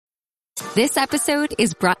This episode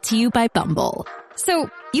is brought to you by Bumble.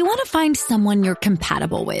 So, you want to find someone you're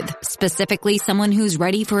compatible with, specifically someone who's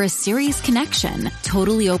ready for a serious connection,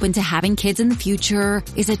 totally open to having kids in the future,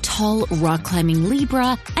 is a tall, rock-climbing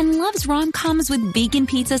Libra, and loves rom-coms with vegan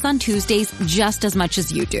pizzas on Tuesdays just as much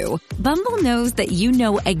as you do. Bumble knows that you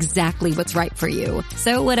know exactly what's right for you.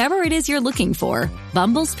 So whatever it is you're looking for,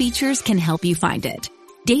 Bumble's features can help you find it.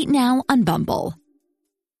 Date now on Bumble.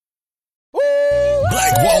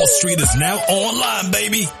 Black Wall Street is now online,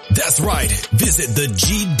 baby. That's right. Visit the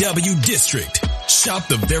GW District. Shop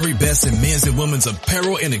the very best in men's and women's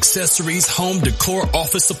apparel and accessories, home decor,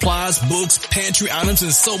 office supplies, books, pantry items,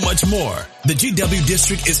 and so much more. The GW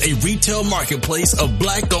District is a retail marketplace of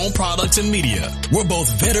black-owned products and media. We're both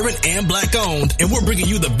veteran and black-owned, and we're bringing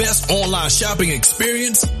you the best online shopping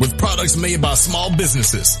experience with products made by small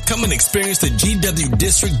businesses. Come and experience the GW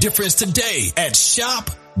District difference today at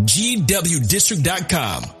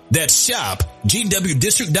shopgwdistrict.com. That's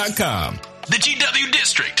shopgwdistrict.com. The GW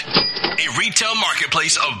District, a retail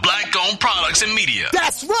marketplace of black-owned products and media.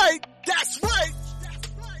 That's right. That's right. That's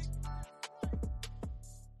right.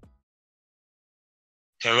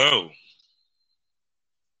 Hello.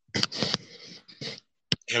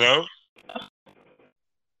 Hello.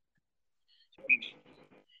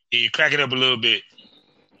 Yeah, you crack it up a little bit.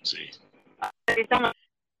 Let's see.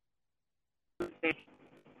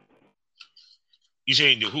 You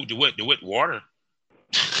saying the wet water?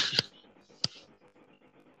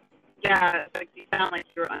 Yeah, like you sound like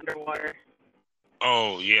you're underwater.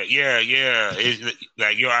 Oh yeah. It's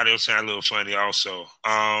like your audio sound a little funny also.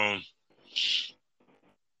 What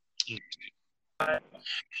I'm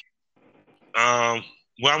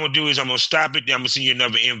gonna do is I'm gonna stop it. Then I'm gonna send you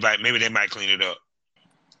another invite. Maybe they might clean it up.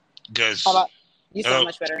 Because you sound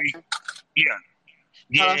much better. Yeah.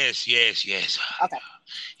 Hello? Yes. Okay.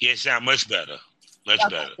 Yeah, it sound much better. Much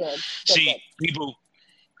better. Good. See, people,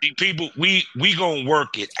 we gonna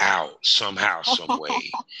work it out somehow, some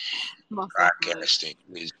way. Broadcasting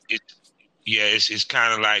it's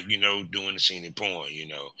kind of like doing the scene in porn.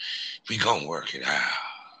 We gonna work it out.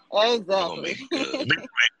 Exactly. We're gonna make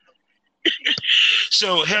it good.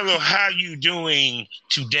 So, hello, how you doing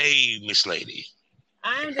today, Miss Lady?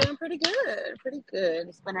 I'm doing pretty good.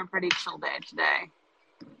 It's been a pretty chill day today.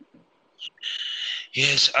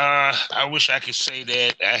 Yes, I wish I could say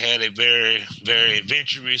that I had a very, very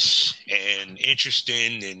adventurous and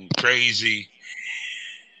interesting and crazy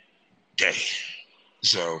day.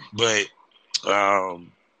 So, but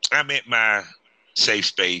I'm at my safe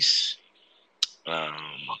space. Well,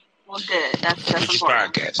 good. That's which is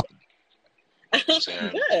important. podcasting.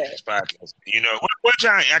 Good. It's podcasting. Which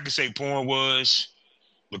I can say porn was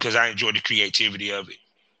because I enjoy the creativity of it.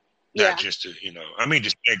 Not just to, I mean,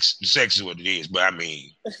 the sex is what it is, but I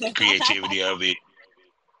mean, the creativity of it,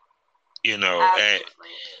 and so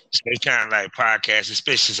it's kind of like podcasts,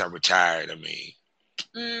 especially since I retired. I mean,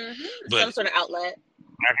 but, some sort of outlet.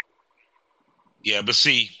 But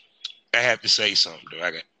see, I have to say something though.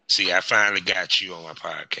 I finally got you on my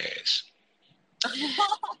podcast.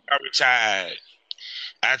 I retired.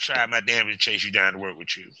 I tried my damnedest to chase you down to work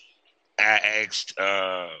with you. I asked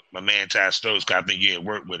my man Ty Stokes, because I think you had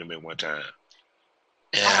worked with him at one time.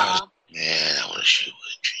 And I want to shoot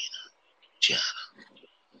with Gianna.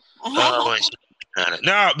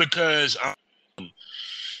 No, because I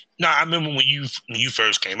remember when you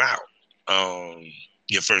first came out,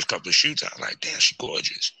 your first couple of shoots, I was like, damn, she's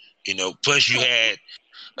gorgeous. Plus you had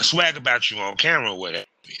a swag about you on camera or whatever.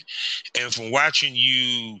 And from watching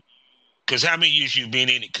you, because how many years you've been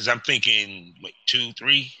in it? Because I'm thinking, 2,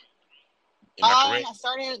 3? I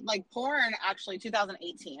started porn actually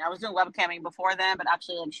 2018. I was doing webcamming before then, but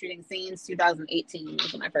actually shooting scenes 2018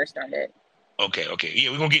 was when I first started. Okay.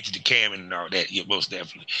 Yeah, we're gonna get to the cam and all that. Yeah, most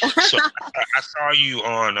definitely. So I saw you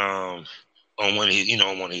on one of his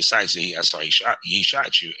on one of his sites. I saw he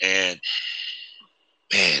shot you, and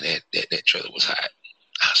man, that trailer was hot.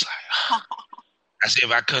 I was like, I said,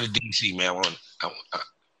 if I come to DC, man, I want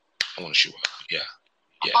to show up. Yeah.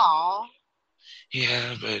 Aww.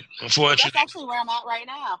 Yeah, but unfortunately, that's actually where I'm at right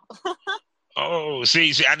now. Oh,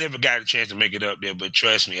 see, I never got a chance to make it up there, but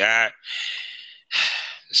trust me, I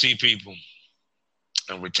see people.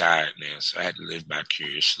 I'm retired now, so I had to live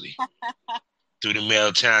vicariously through the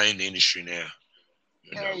male talent industry now.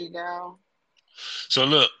 There you go. So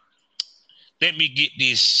look, let me get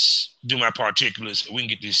this, do my particulars, so we can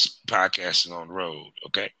get this podcasting on the road,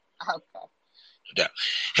 okay? Okay.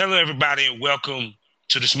 Hello, everybody, and welcome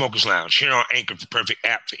to the Smokers Lounge here on Anchor, the perfect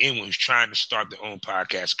app for anyone who's trying to start their own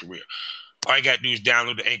podcast career. All you got to do is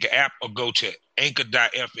download the Anchor app or go to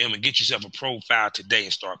anchor.fm and get yourself a profile today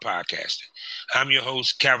and start podcasting. I'm your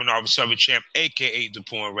host, Calvin Arvin Southern Champ, a.k.a. the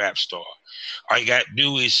Porn Rap Star. All you got to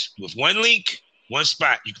do is, with one link, one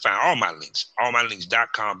spot, you can find all my links,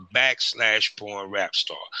 allmylinks.com/Porn Rap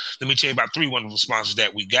Star. Let me tell you about 3 wonderful sponsors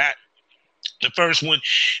that we got. The first one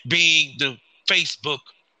being the Facebook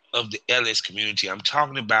of the LS community. I'm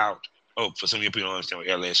talking about, for some of you people don't understand what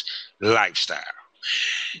LS, lifestyle.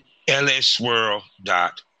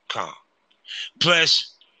 lsworld.com.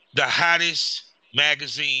 Plus, the hottest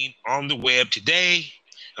magazine on the web today.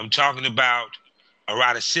 I'm talking about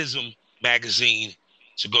Eroticism magazine.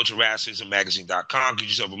 So go to eroticismmagazine.com, get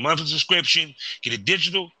yourself a monthly subscription, get it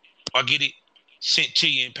digital, or get it sent to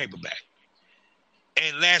you in paperback.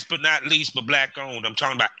 And last but not least, but black owned, I'm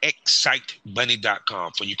talking about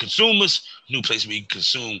excitebunny.com. For you consumers, new place where you can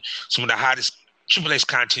consume some of the hottest Triple X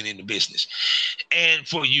content in the business. And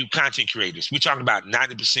for you content creators, we're talking about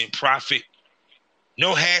 90% profit,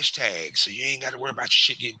 no hashtags, so you ain't got to worry about your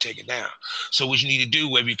shit getting taken down. So what you need to do,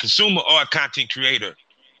 whether you're a consumer or a content creator,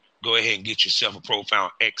 go ahead and get yourself a profile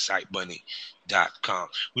on excitebunny.com.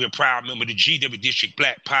 We're a proud member of the GW District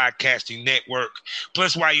Black Podcasting Network.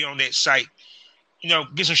 Plus, while you're on that site,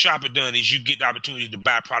 get some shopping done as you get the opportunity to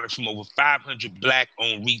buy products from over 500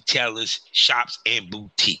 black-owned retailers, shops, and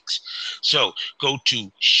boutiques. So go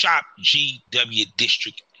to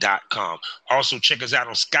shopgwdistrict.com. Also, check us out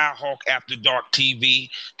on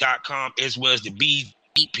SkyhawkAfterDarkTV.com, as well as the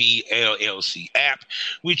BDP LLC app,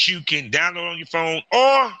 which you can download on your phone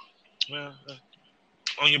or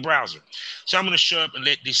on your browser. So I'm going to shut up and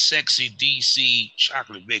let this sexy DC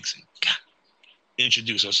chocolate vixen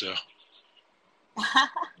introduce herself.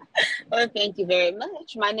 Well, thank you very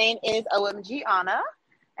much. My name is OMG Anna,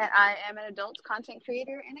 and I am an adult content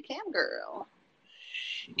creator and a cam girl.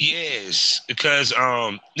 Yes, because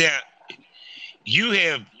now you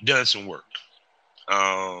have done some work.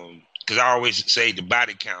 Because I always say the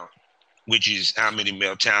body count, which is how many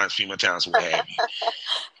male talents, female talents, what have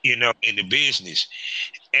you, in the business.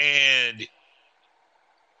 And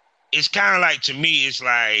it's kind of like, to me, it's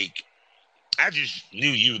like, I just knew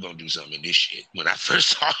you were going to do something in this shit when I first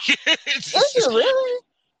saw you. Did you really?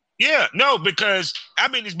 Yeah, no, because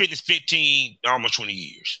I've been in this business 15, almost 20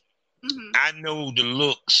 years. Mm-hmm. I know the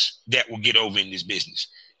looks that will get over in this business,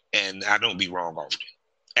 and I don't be wrong often.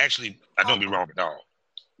 Actually, I don't be wrong at all,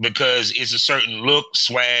 because it's a certain look,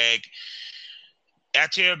 swag. I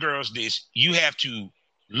tell girls this, you have to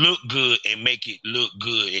look good and make it look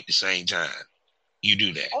good at the same time. You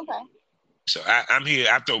do that. Okay. So I'm here.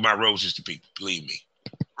 I throw my roses to people. Believe me.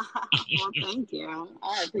 Well, thank you.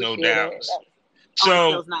 I appreciate no doubt. It.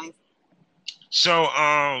 So, feels nice. So,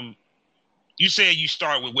 you said you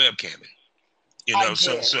start with webcamming. I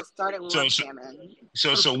started with webcamming.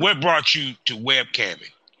 So, what brought you to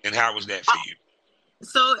webcamming, and how was that for you?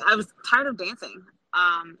 So, I was tired of dancing,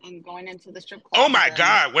 and going into the strip club. Oh my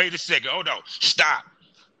God! Wait a second. Hold on. Stop.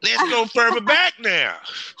 Let's go further back now.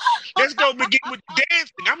 Let's go begin with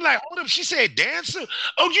dancing. I'm like, hold up. She said dancer.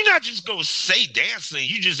 Oh, you're not just going to say dancing.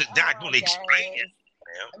 You just not going to explain it.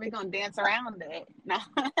 We're going to dance around it. No.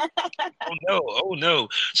 Oh, no.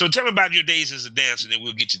 So tell me about your days as a dancer, and then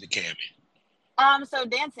we'll get to the camming. So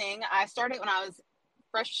dancing, I started when I was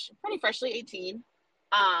pretty freshly 18.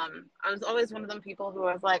 I was always one of them people who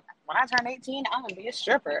was like, when I turn 18, I'm going to be a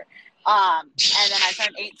stripper. And then I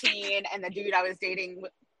turned 18, and the dude I was dating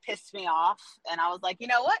pissed me off, and I was like, you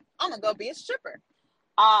know what? I'm gonna go be a stripper.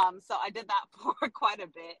 So I did that for quite a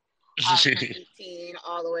bit. From 18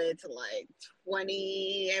 all the way to like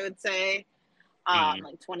 20, I would say.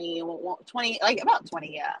 Like 20, like about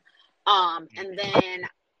 20, yeah. And then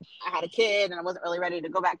I had a kid, and I wasn't really ready to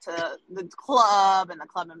go back to the club and the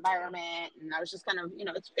club environment, and I was just kind of,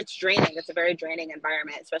 it's draining. It's a very draining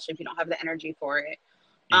environment, especially if you don't have the energy for it.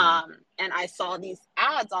 And I saw these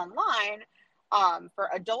ads online for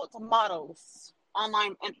adult models,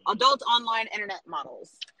 adult online internet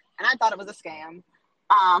models. And I thought it was a scam.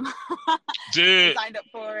 Dude. I signed up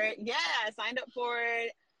for it. Yeah, I signed up for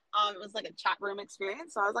it. It was like a chat room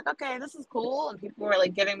experience. So I was like, okay, this is cool. And people were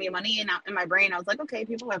like giving me money. And in my brain, I was like, okay,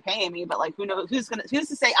 people are paying me. But like, who knows? Who's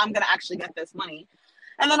to say I'm going to actually get this money?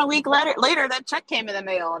 And then a week later, that check came in the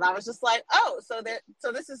mail. And I was just like, oh, so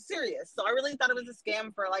this is serious. So I really thought it was a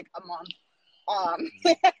scam for like a month.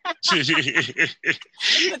 It's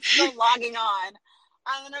still logging on.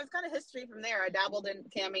 And then there was kind of history from there. I dabbled in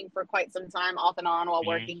camming for quite some time, off and on, while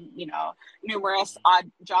working, numerous odd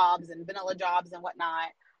jobs and vanilla jobs and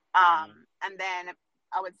whatnot. And then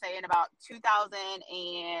I would say in about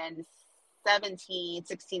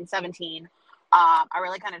 2016, 17, I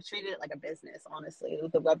really kind of treated it like a business, honestly,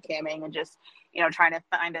 with the webcamming and just, trying to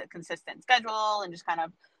find a consistent schedule and just kind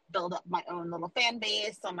of build up my own little fan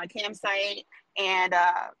base on my Campsite. And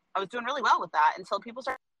I was doing really well with that until people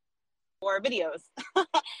started for videos.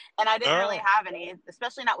 And I didn't really have any,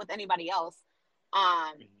 especially not with anybody else.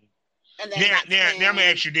 And then now I'm gonna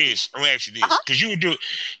ask you this. Because you were doing,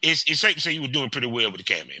 it's safe to say you were doing pretty well with the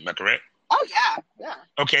camera. Am I correct? Oh yeah.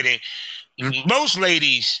 Okay, then most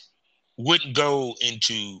ladies wouldn't go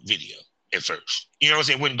into video at first. You know what I'm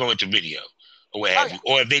saying? Wouldn't go into video or what have you.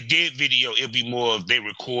 Or if they did video, it'd be more of they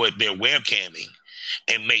record their webcamming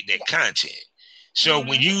and make that content. So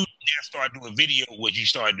when you start doing video, would you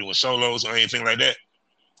start doing solos or anything like that?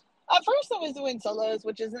 At first, I was doing solos,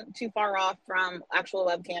 which isn't too far off from actual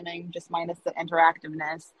webcamming, just minus the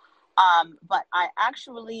interactiveness. But I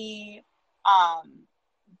actually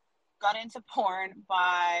got into porn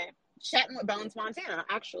by chatting with Bones Montana,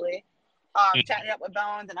 actually. Chatting up with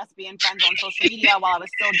Bones and us being friends on social media while I was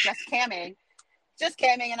still just camming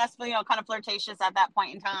and us, kind of flirtatious at that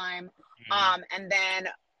point in time. And then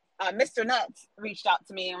Mr. Nuts reached out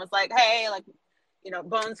to me and was like, hey,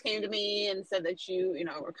 Bones came to me and said that you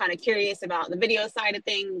were kind of curious about the video side of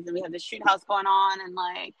things, and we have this shoot house going on, and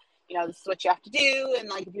this is what you have to do, and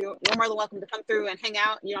you're more than welcome to come through and hang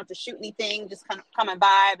out. You don't have to shoot anything, just kind of come and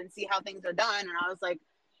vibe and see how things are done. And I was like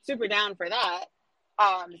super down for that.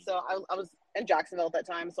 So I was in Jacksonville at that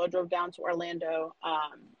time, so I drove down to Orlando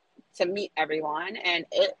to meet everyone, and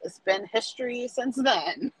it's been history since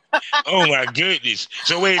then. Oh my goodness!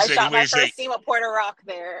 So wait a second. I shot my first scene with Porter Rock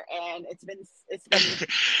there, and it's been history.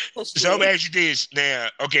 So I'm gonna ask you this now.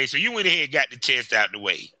 Okay, so you went ahead and got the test out the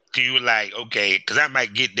way. Cause you were like, okay, because I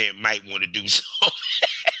might get there, might want to do something.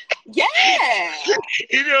 Yeah.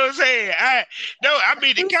 You know what I'm saying? I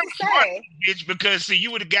mean, it kind of smart, bitch, because see,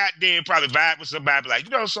 you would have got there and probably vibe with somebody like,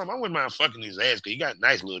 something, I wouldn't mind fucking his ass because you got a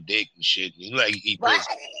nice little dick and shit. And you eat right.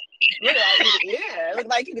 Look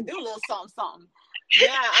like you can do a little something. Yeah,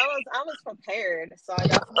 I was prepared, so I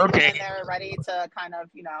definitely went in there ready to kind of,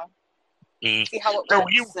 see how it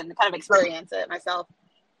works and kind of experience it myself.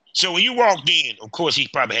 So when you walked in, of course, he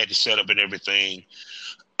probably had the setup and everything.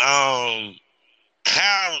 How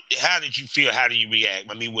did you feel? How did you react?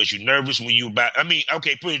 I mean, was you nervous when you put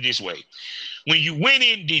it this way. When you went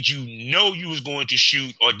in, did you know you was going to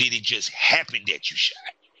shoot, or did it just happen that you shot?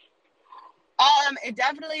 It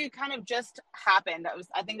definitely kind of just happened.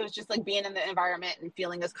 I think it was just like being in the environment and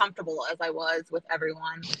feeling as comfortable as I was with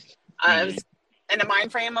everyone. I was in the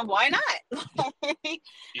mind frame of why not?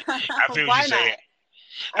 I feel why you not? saying.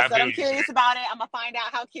 I said I'm curious about it. I'm gonna find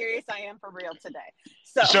out how curious I am for real today.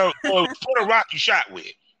 So Porter Rock you shot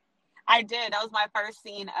with? I did. That was my first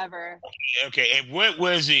scene ever. Okay, and what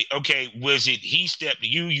was it? Okay, was it he stepped to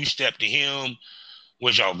you, you stepped to him?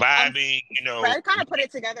 Was y'all vibing? Fred kind of put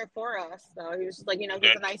it together for us. So he was just like, he's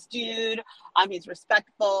a nice dude. He's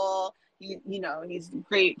respectful. He's a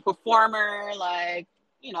great performer. I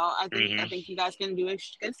think you guys can do a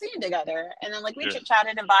good scene together. And then we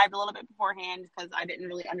chit-chatted and vibed a little bit beforehand because I didn't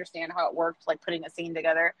really understand how it worked, putting a scene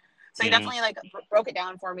together. So he definitely broke it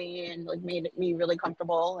down for me and made me really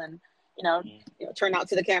comfortable and, turn out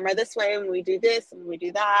to the camera this way when we do this and we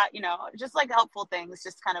do that, just helpful things,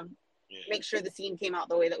 just kind of make sure the scene came out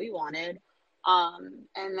the way that we wanted. And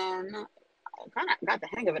then I kind of got the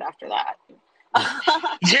hang of it after that.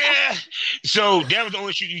 Yeah. So that was the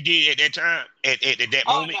only shoot you did at that time, at that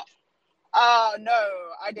moment? No.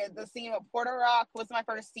 I did the scene with Porter Rock was my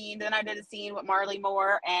first scene. Then I did a scene with Marley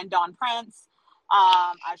Moore and Don Prince.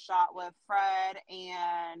 I shot with Fred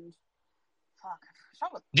and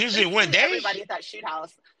this is one day? Everybody at that shoot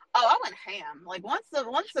house. Oh, I went ham. Once the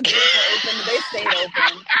gates were open, they stayed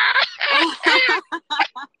open.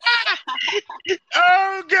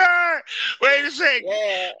 Oh God! Wait a second.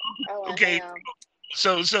 Yeah. Okay. Ham.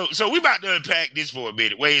 So we about to unpack this for a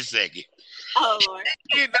minute. Wait a second. Oh Lord.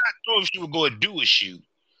 I did not know if she was going to do a shoot.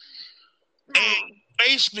 And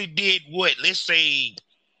basically did what? Let's say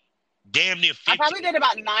damn near 50. I probably did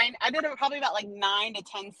about 9. I did probably about 9 to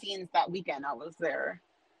 10 scenes that weekend I was there.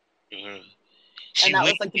 Mm-hmm. And that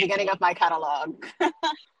was the beginning of my catalog.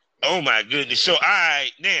 Oh my goodness. So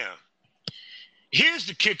now here's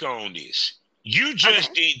the kicker on this. You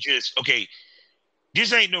just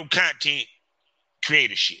this ain't no content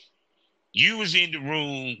creator shit. You was in the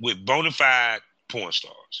room with bona fide porn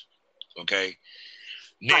stars. Okay.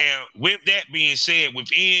 Now, with that being said,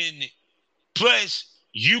 plus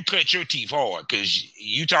you cut your teeth hard because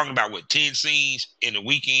you talking about 10 scenes in a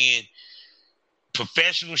weekend,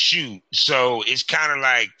 professional shoot. So it's kind of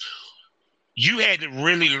like you had to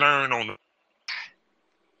really learn on the.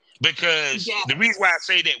 Because the reason why I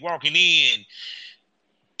say that walking in,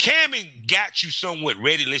 Cammon got you somewhat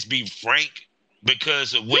ready, let's be frank,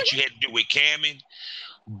 because of what you had to do with Cammon.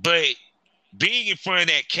 But being in front of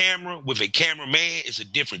that camera with a cameraman is a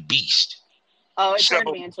different beast. Oh, it turned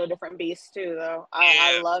me into a different beast too, though.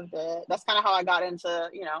 I loved it. That's kind of how I got into,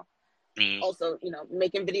 also,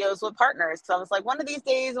 making videos with partners. So I was like, one of these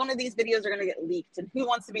days, one of these videos are going to get leaked, and who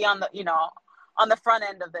wants to be on the, on the front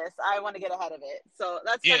end of this? I want to get ahead of it. So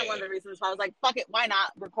that's kind of one of the reasons why I was like, fuck it, why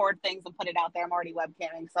not record things and put it out there? I'm already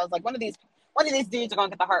webcamming. So I was like, one of these dudes are going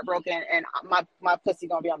to get the heart broken, and my pussy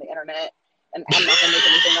going to be on the internet, and I'm not going to make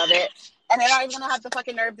anything of it. And they're not even going to have the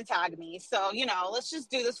fucking nerve to tag me. So, let's just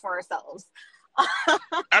do this for ourselves.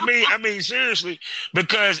 I mean, seriously,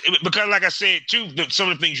 because like I said too, some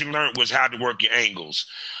of the things you learned was how to work your angles.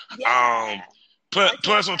 Yeah.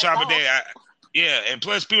 Plus on top of that, and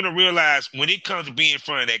plus people don't realize when it comes to being in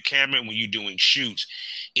front of that camera and when you're doing shoots,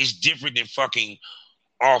 it's different than fucking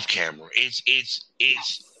off camera. It's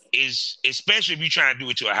especially if you're trying to do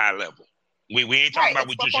it to a high level. We ain't talking about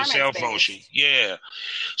with just your cell phone shit. Yeah.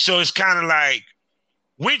 So it's kind of like,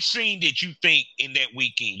 which scene did you think in that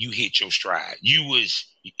weekend you hit your stride? It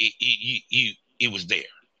was there.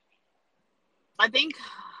 I think,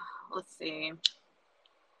 let's see.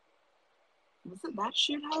 Was it that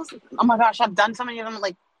shoot house? Oh my gosh, I've done so many of them,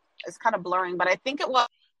 like, it's kind of blurring, but I think it was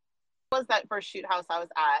that first shoot house I was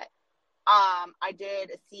at. I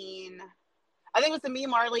did a scene, I think it was the me,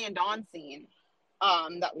 Marley, and Dawn scene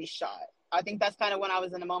that we shot. I think that's kind of when I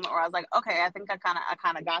was in a moment where I was like, okay, I think I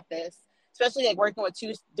kind of got this. Especially like working with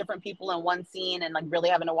two different people in one scene and like really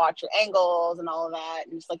having to watch your angles and all of that,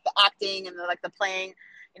 and just like the acting and the playing,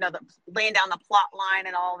 the laying down the plot line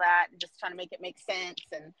and all that, and just trying to make it make sense,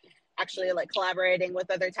 and actually like collaborating with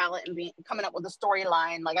other talent and coming up with a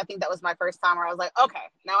storyline. Like I think that was my first time where I was like, okay,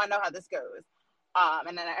 now I know how this goes.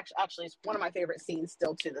 And then actually it's one of my favorite scenes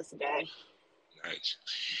still to this day. Nice.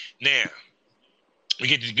 Now we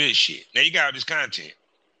get to the good shit. Now you got all this content.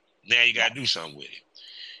 Now you got to do something with it.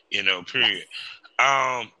 Period.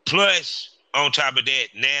 Plus, on top of that,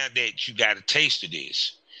 now that you got a taste of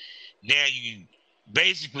this, now you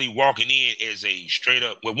basically walking in as a straight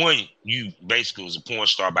up, well, one, you basically was a porn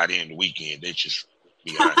star by the end of the weekend. Let's just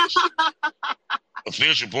be honest.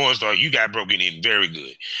 Official porn star, you got broken in very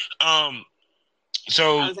good.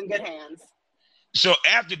 So I was in good hands. So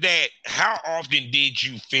after that, how often did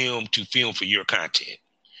you film for your content?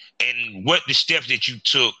 And what the steps that you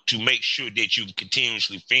took to make sure that you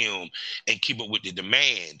continuously film and keep up with the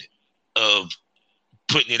demand of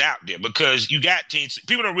putting it out there? Because you got 10.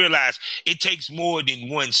 People don't realize it takes more than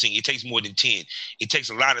one scene. It takes more than 10. It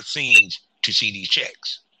takes a lot of scenes to see these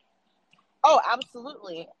checks. Oh,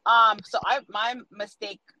 absolutely. So my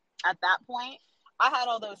mistake at that point, I had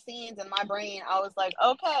all those scenes in my brain. I was like,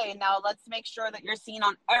 okay, now let's make sure that you're seen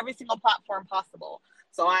on every single platform possible.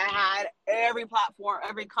 So I had every platform,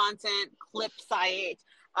 every content, clip site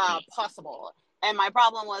possible. And my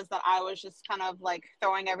problem was that I was just kind of like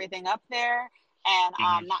throwing everything up there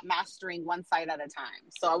and not mastering one site at a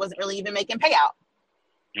time. So I wasn't really even making payout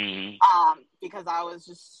because I was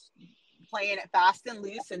just playing it fast and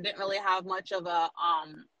loose and didn't really have much of a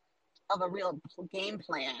real game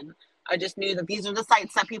plan. I just knew that these are the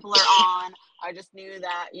sites that people are on. I just knew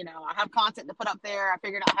that, I have content to put up there. I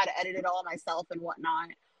figured out how to edit it all myself and whatnot.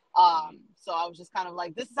 So I was just kind of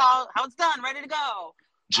like, this is how it's done, ready to go.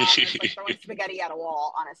 It's like throwing spaghetti at a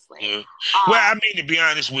wall, honestly. Yeah. Well, I mean, to be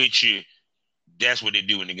honest with you, that's what they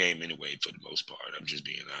do in the game anyway, for the most part. I'm just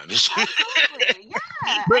being honest. Absolutely,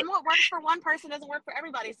 yeah. And what works for one person doesn't work for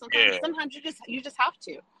everybody. So sometimes you just have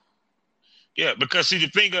to. Yeah, because see, the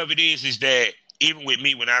thing of it is that even with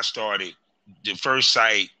me when I started, the first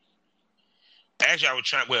site, actually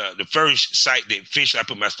the first site that officially I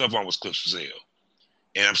put my stuff on was Clips for Sale.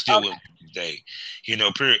 And I'm still with it today,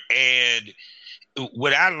 period. And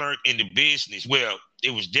what I learned in the business, well, it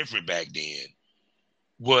was different back then,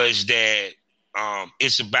 was that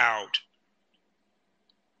it's about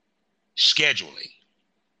scheduling,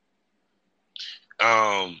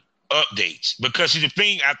 updates. Because the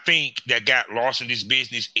thing I think that got lost in this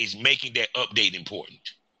business is making that update important.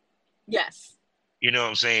 Yes. You know what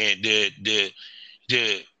I'm saying? The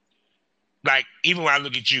like, even when I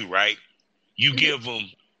look at you, right? You give them,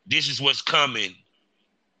 this is what's coming.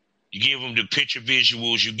 You give them the picture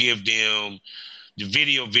visuals, you give them the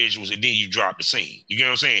video visuals, and then you drop the scene. You get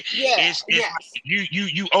what I'm saying? Yeah. It's like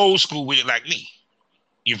you old school with it like me.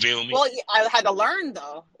 You feel me? Well, I had to learn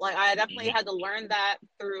though. Like I definitely had to learn that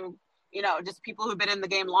through, just people who've been in the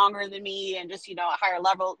game longer than me and just, higher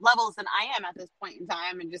levels than I am at this point in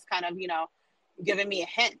time, and just kind of, giving me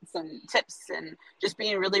hints and tips and just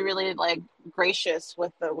being really, really like gracious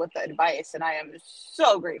with the advice. And I am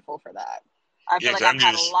so grateful for that. I feel like I've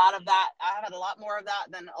had a lot of that. I've had a lot more of that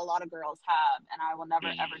than a lot of girls have. And I will never,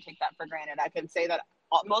 ever take that for granted. I can say that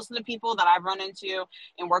most of the people that I've run into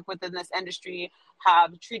and work with in this industry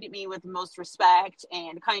have treated me with the most respect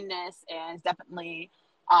and kindness, and definitely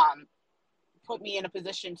put me in a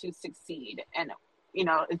position to succeed. And, you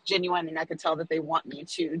know, it's genuine, and I could tell that they want me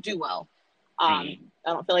to do well. I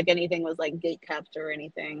don't feel like anything was like gatekept or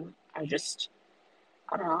anything. I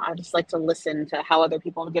don't know. I just like to listen to how other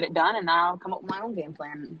people get it done, and I'll come up with my own game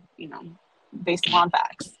plan, you know, based upon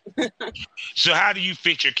facts. So how do you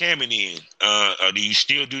fit your camming in? Do you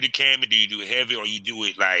still do the camming? Do you do it heavy, or you do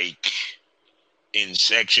it like in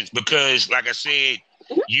sections? Because like I said,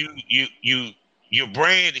 your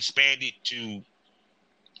brand expanded to,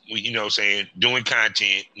 you know what I'm saying, doing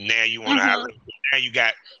content. Now you want to now you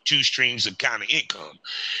got 2 streams of kind of income.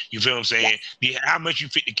 You feel what I'm saying? Yes. How much you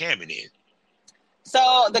fit the camming in?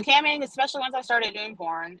 So the camming, especially once I started doing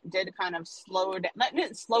porn, did kind of slow down. Not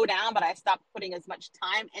didn't slow down, but I stopped putting as much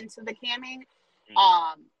time into the camming,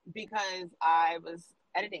 because I was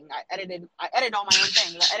editing. I edit all my own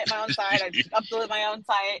things. I edit my own site. I upload my own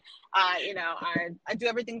site. You know, I do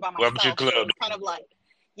everything by myself. So it's kind of like,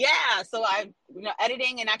 yeah. So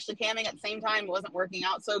editing and actually camming at the same time wasn't working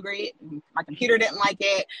out so great. My computer didn't like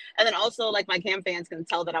it, and then also like my cam fans can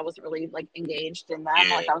tell that I wasn't really like engaged in them.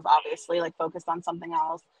 Like I was obviously like focused on something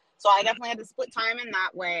else. So I definitely had to split time in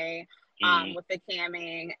that way with the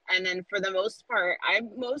camming. And then for the most part, I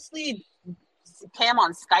mostly cam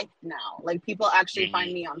on Skype now. Like people actually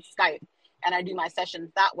find me on Skype, and I do my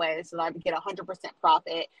sessions that way so that I get 100%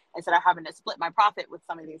 profit instead of having to split my profit with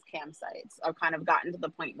some of these cam sites. I've kind of gotten to the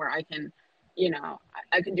point where I can, you know,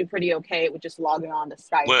 I can do pretty okay with just logging on to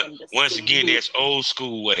Skype. Well, and just once again, that's old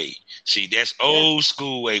school way. See, that's old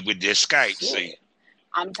school way with this Skype. See,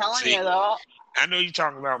 I'm telling you though. I know you're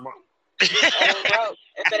talking about Mom. It ain't broke.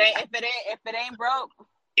 If it ain't broke,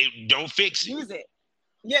 don't fix it. Use it.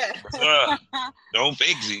 Yeah. Don't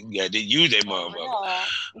fix it. Yeah, they use that motherfucker.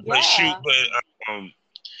 But shoot,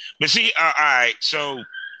 but see, all right. So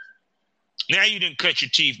now you didn't cut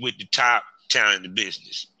your teeth with the top talent in the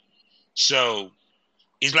business. So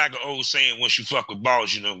it's like an old saying: once you fuck with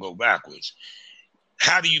balls, you don't go backwards.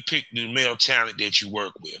 How do you pick the male talent that you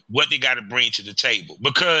work with? What they got to bring to the table?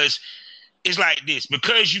 Because it's like this: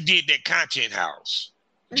 because you did that content house,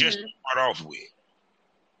 just to start off with.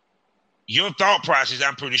 Your thought process,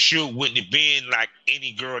 I'm pretty sure, wouldn't have been like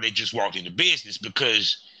any girl that just walked into business,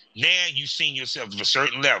 because now you've seen yourself at a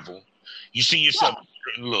certain level. You've seen yourself at a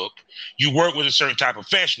certain look. You work with a certain type of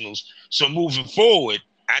professionals. So moving forward,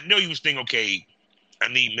 I know you was thinking, okay, I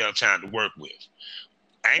need male talent to work with.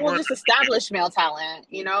 Just established male talent,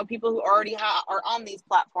 you know, people who already are on these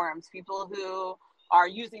platforms, people who are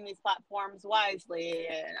using these platforms wisely,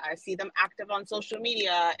 and I see them active on social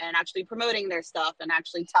media and actually promoting their stuff and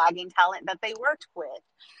actually tagging talent that they worked with.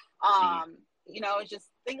 You know, it's just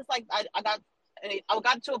things like I got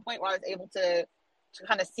to a point where I was able to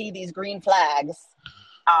kind of see these green flags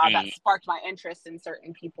that sparked my interest in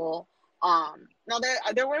certain people. Now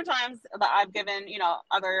there were times that I've given, you know,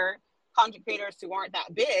 other content creators who aren't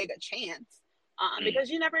that big a chance, because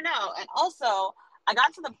you never know. And also, I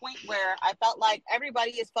got to the point where I felt like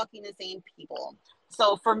everybody is fucking the same people.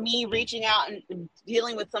 So for me, reaching out and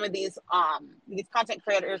dealing with some of these content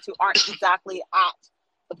creators who aren't exactly at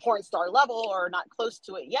the porn star level or not close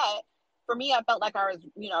to it yet, for me, I felt like I was,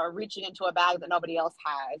 you know, reaching into a bag that nobody else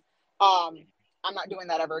has. I'm not doing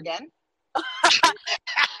that ever again. That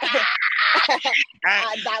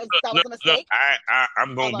was a mistake. Look,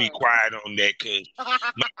 I'm going to be quiet on that, because my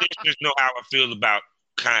listeners know how I feel about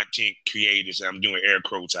content creators. I'm doing air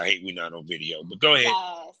quotes. I hate we're not on video, but go ahead.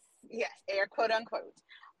 Yes, air quote unquote.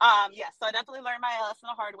 Yes, so I definitely learned my lesson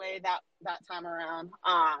the hard way that time around.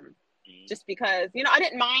 Just because, you know, I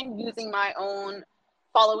didn't mind using my own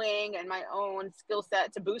following and my own skill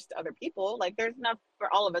set to boost other people. Like, there's enough for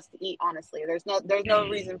all of us to eat, honestly. There's no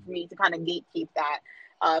reason for me to kind of gatekeep that.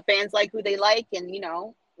 Fans like who they like, and, you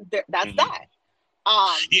know, that's that.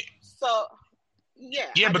 So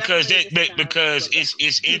yeah, because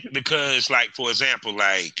because like, for example,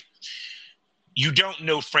 like, you don't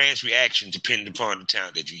know fans' reaction depending upon the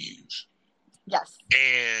talent that you use. Yes.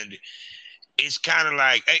 And it's kind of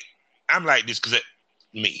like, hey, I'm like this because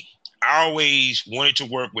I always wanted to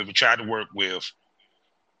work with and try to work with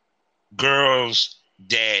girls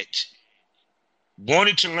that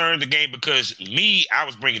wanted to learn the game, because I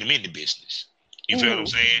was bringing them into business. You feel what I'm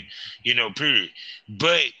saying? You know, period.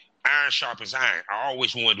 But iron sharpens iron. I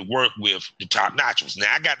always wanted to work with the top notchers.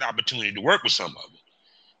 Now I got the opportunity to work with some of them.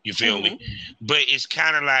 You feel me? But it's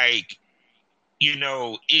kind of like, you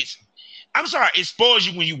know, I'm sorry, it spoils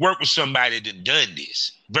you when you work with somebody that done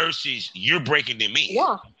this versus you're breaking them in.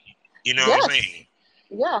 Yeah. You know what I'm saying?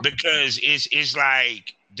 Yeah. Because it's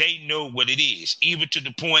like they know what it is, even to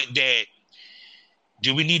the point that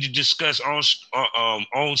do we need to discuss on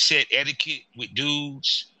set etiquette with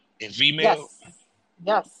dudes and females?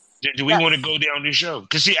 Yes. Do we want to go there on this show?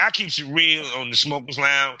 Because see, I keep it real on the Smokers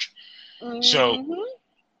Lounge. So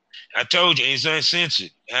I told you it's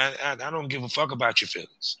uncensored. I don't give a fuck about your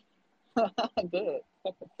feelings. Good.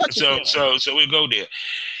 So we go there.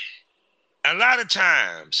 A lot of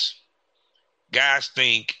times, guys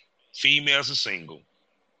think females are single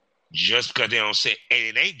just because they're on set, and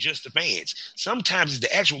it ain't just the fans. Sometimes it's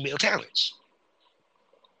the actual male talents.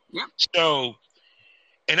 Yeah. So,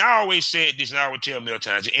 and I always said this, and I would tell male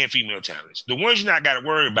talents and female talents: the ones you not got to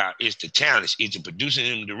worry about is the talents, is the producers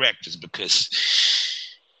and the directors, because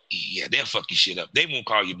yeah, they'll fuck your shit up. They won't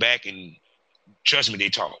call you back, and trust me, they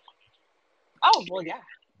talk. Oh well, yeah.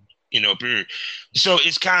 You know, period. So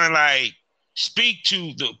it's kind of like, speak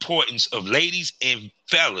to the importance of ladies and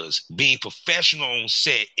fellas being professional on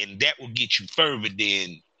set, and that will get you further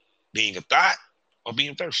than being a thought or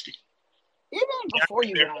being thirsty. Even before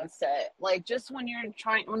you get on set, like just when you're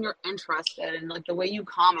interested, and like the way you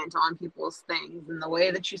comment on people's things and the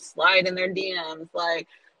way that you slide in their DMs, like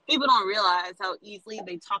people don't realize how easily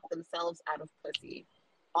they talk themselves out of pussy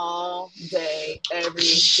all day, every day.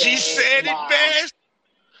 She said it best.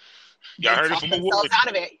 Y'all heard it from a woman. Out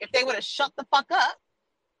of it. If they would have shut the fuck up,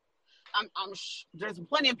 there's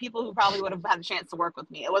plenty of people who probably would have had a chance to work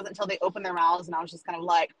with me. It wasn't until they opened their mouths and I was just kind of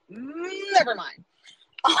like, never mind.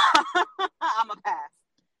 I'm a pass.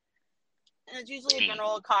 And it's usually a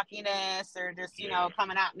general cockiness or just, you know,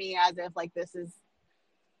 coming at me as if like this is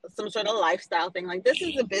some sort of lifestyle thing. Like, this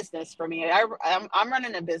is a business for me. I'm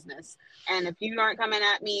running a business. And if you aren't coming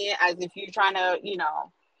at me as if you're trying to, you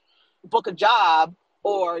know, book a job,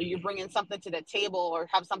 or you're bringing something to the table or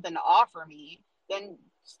have something to offer me, then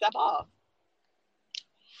step off.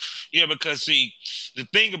 Yeah, because see, the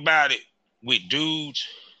thing about it with dudes,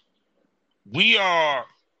 women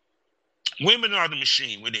are the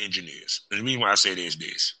machine, we're the engineers. And the reason why I say this is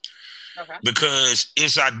this. Okay. Because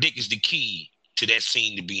it's our dick is the key to that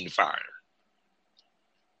scene to be in the fire.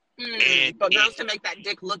 But girls can make that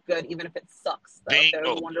dick look good even if it sucks. They're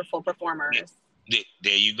wonderful performers.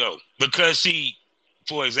 There you go. Because see,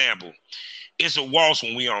 for example, it's a waltz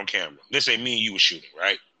when we on camera. Let's say me and you were shooting,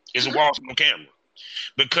 right? It's a waltz on camera.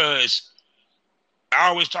 Because I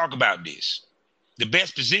always talk about this. The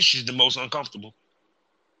best position is the most uncomfortable.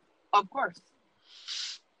 Of course.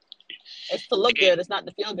 It's to look good. It's not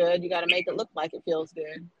to feel good. You got to make it look like it feels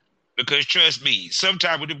good. Because trust me,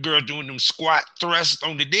 sometimes with them girls doing them squat thrusts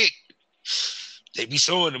on the dick, they be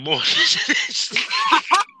sore in the morning.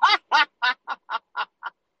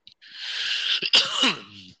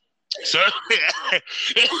 So,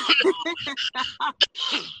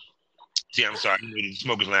 see, I'm sorry. The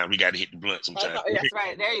Smokers Lounge, we got to hit the blunt sometimes. That's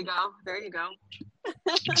right. There you go.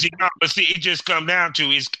 See, it just come down to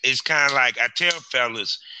it's kind of like I tell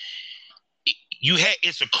fellas,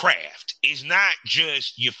 it's a craft. It's not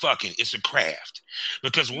just you fucking. It's a craft,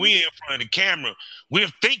 because when we're in front of the camera,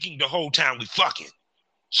 we're thinking the whole time we fucking.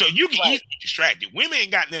 So you can easily get distracted. Women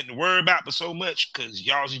ain't got nothing to worry about but so much, because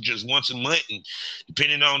y'all's just once a month, and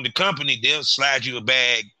depending on the company, they'll slide you a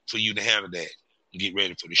bag for you to handle that and get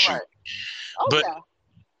ready for the shoot. Oh, but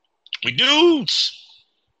with dudes,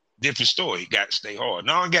 different story. You got to stay hard.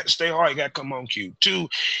 No, you got to stay hard. You got to come on cue. Two,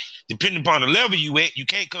 depending upon the level you at, you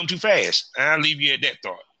can't come too fast. I'll leave you at that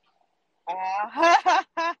thought.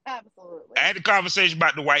 Absolutely. I had a conversation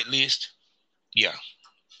about the white list. Yeah.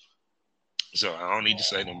 So I don't need to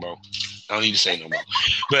say no more.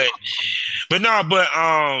 But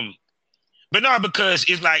no, because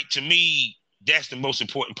it's like, to me, that's the most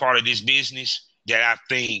important part of this business, that I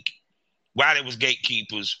think why there was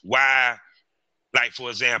gatekeepers, why, like, for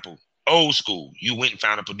example, old school, you went and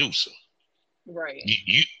found a producer. Right.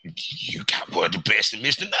 You got one of the best in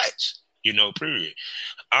Mr. Nuts, you know, period.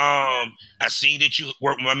 I seen that you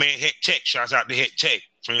work with my man Heck Tech. Shouts out to Heck Tech.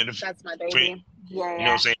 That's my baby. Friend, yeah. You know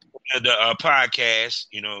what I'm saying? The podcast,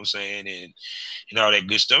 you know what I'm saying, and all that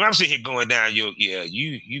good stuff. I'm sitting here going down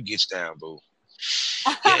you gets down, boo.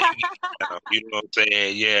 Yeah, you know what I'm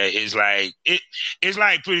saying? Yeah, it's like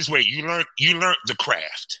put it this way, you learned the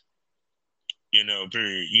craft. You know,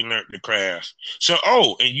 period. You learned the craft. So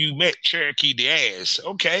and you met Cherokee Diaz.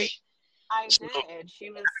 Okay. I did.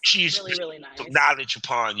 She's really, really nice. Knowledge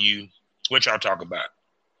upon you. What y'all talk about?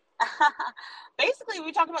 Basically,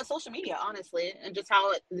 we talk about social media, honestly, and just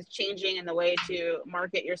how it is changing, and the way to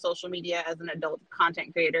market your social media as an adult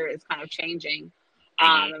content creator is kind of changing.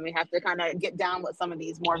 And we have to kind of get down with some of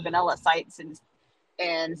these more vanilla sites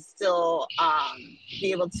and still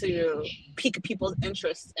be able to pique people's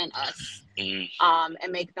interest in us, and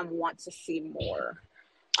make them want to see more.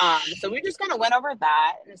 So we just kind of went over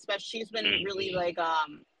that, and especially she's been really like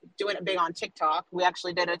doing it big on TikTok. We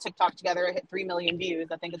actually did a TikTok together. It hit 3 million views.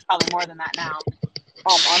 I think it's probably more than that now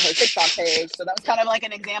on her TikTok page. So that was kind of like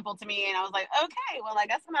an example to me. And I was like, okay, well, I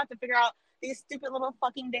guess I'm gonna have to figure out these stupid little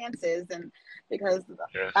fucking dances, and because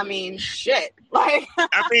I mean, shit. Like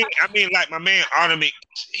I mean, like my man Artemix,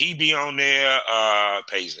 he be on there.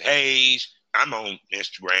 Paisley Hayes. I'm on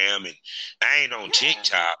Instagram, and I ain't on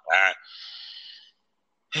TikTok.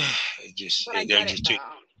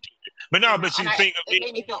 But no, but you think of it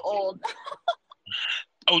made me feel old.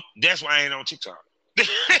 Oh, that's why I ain't on TikTok. If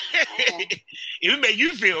it made you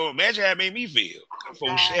feel old, imagine how it made me feel. I'm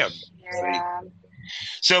 47. Yeah.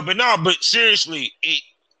 So, but seriously,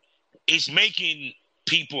 it's making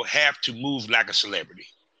people have to move like a celebrity.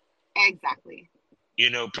 Exactly. You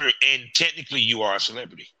know, and technically you are a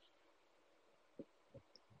celebrity.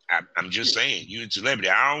 I'm just saying, you're a celebrity.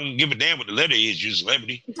 I don't give a damn what the letter is. You're a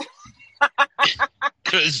celebrity.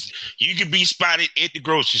 Because you could be spotted at the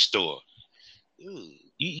grocery store. Ooh,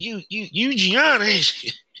 you Gianna.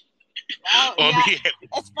 Oh, yeah.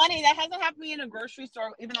 It's funny. That hasn't happened to me in a grocery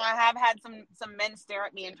store, even though I have had some men stare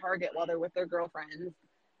at me in Target while they're with their girlfriends.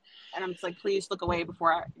 And I'm just like, please look away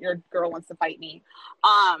before your girl wants to fight me.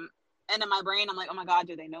 And in my brain, I'm like, oh my God,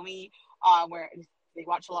 do they know me? Where they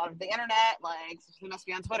watch a lot of the internet, like he must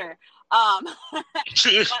be on Twitter. But I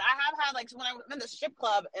have had, like, when I'm in the strip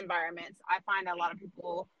club environments, I find a lot of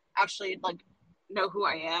people actually like know who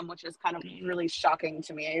I am, which is kind of really shocking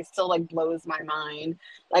to me. It still like blows my mind.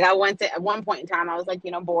 Like I went to, at one point in time, I was like,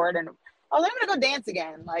 bored, and I was like, I'm gonna go dance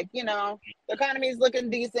again. Like, the economy is looking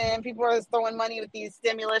decent. People are throwing money with these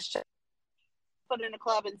stimulus. Put it in a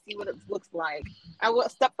club and see what it looks like. I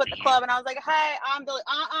stepped foot in the club and I was like, hey, I'm Billy.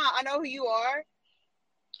 I know who you are.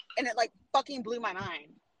 And it like fucking blew my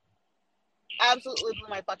mind. Absolutely blew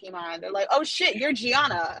my fucking mind. They're like, oh shit, you're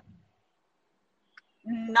Gianna.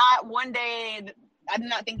 Not one day. I did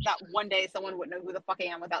not think that one day someone would know who the fuck I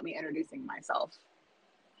am without me introducing myself.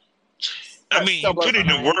 I mean, you put in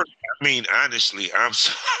the work. I mean, honestly, I'm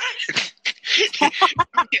sorry.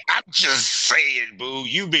 I'm just saying, boo.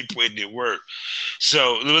 You've been putting in work.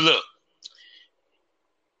 So, look.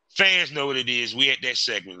 Fans know what it is. We at that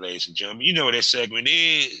segment, ladies and gentlemen. You know what that segment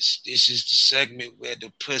is. This is the segment where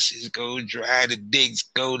the pussies go dry, the dicks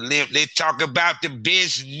go limp. They talk about the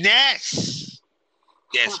business.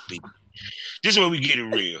 Yes, baby. This is where we get it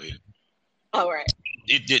real here. All right.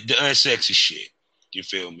 The unsexy shit. You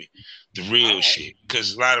feel me? The real shit.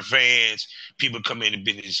 Because a lot of fans, people come into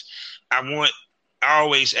business. I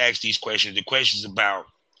always ask these questions. The questions about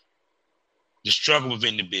the struggle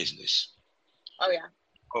within the business. Oh, yeah.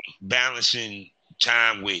 Balancing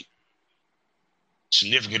time with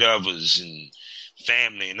significant others and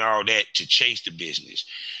family and all that to chase the business,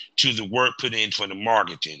 to the work put in for the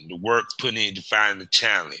marketing, the work put in to find the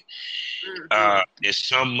talent. There's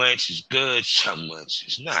some months is good, some months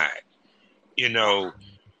it's not.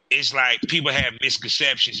 It's like people have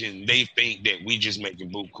misconceptions and they think that we just making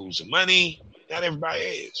bukus of money. Not everybody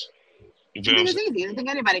is. You feel I think it's easy. I think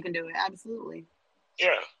anybody can do it. Absolutely.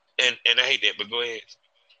 Yeah. And I hate that, but go ahead.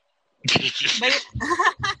 But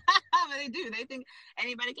they do. They think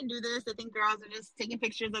anybody can do this. They think girls are just taking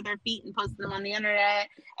pictures of their feet and posting them on the internet,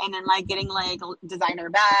 and then like getting like designer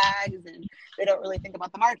bags, and they don't really think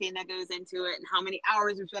about the marketing that goes into it and how many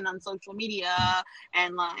hours we spend on social media,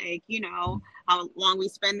 and like how long we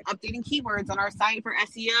spend updating keywords on our site for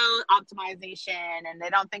SEO optimization, and they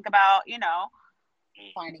don't think about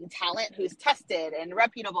finding talent who's tested and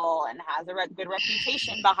reputable and has a good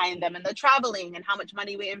reputation behind them, and the traveling and how much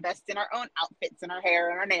money we invest in our own outfits and our hair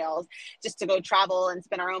and our nails just to go travel and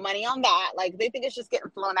spend our own money on that. Like they think it's just getting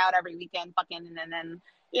flown out every weekend fucking and then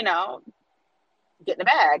get in a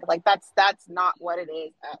bag. Like that's not what it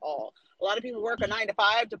is at all. A lot of people work a 9 to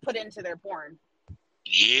 5 to put into their porn.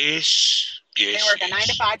 Yes. They work a 9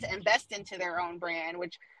 to 5 to invest into their own brand,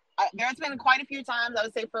 which there's been quite a few times. I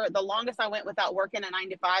would say for the longest I went without working a 9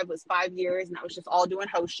 to 5 was 5 years, and I was just all doing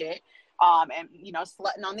hoe shit, and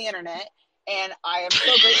slutting on the internet. And I am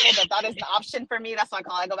so grateful that is an option for me. That's why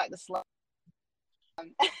I go back to slut. I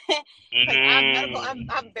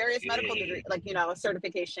have various medical degree,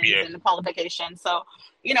 certifications and qualifications. So,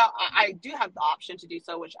 I do have the option to do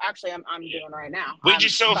so, which actually I'm doing right now. Which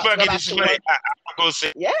is so fucking display. I'm gonna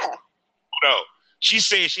say, yeah. No. She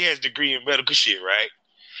said she has a degree in medical shit, right?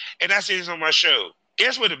 And I said this on my show.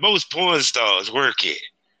 Guess where the most porn stars work at?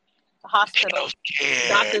 The hospital. Yeah.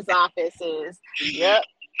 Doctor's offices. Yep.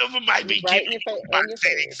 Some of them might be Right giving in you your a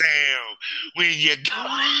prostate exam when you go.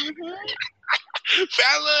 Mm-hmm.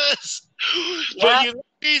 Fellas, Yep. for your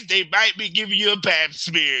ladies, they might be giving you a pap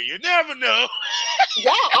smear. You never know.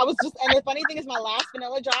 Yeah, and the funny thing is my last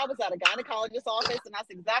vanilla job was at a gynecologist's office, and that's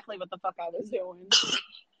exactly what the fuck I was doing.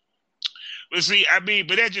 But see, I mean,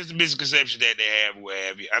 but that's just a misconception that they have, what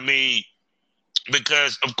have you. I mean,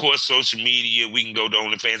 because of course social media, we can go to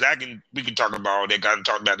OnlyFans. We can talk about all that. Got to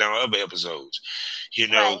talk about that on other episodes. You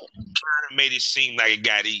know, Right. kind of made it seem like it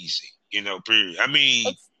got easy. You know, period. I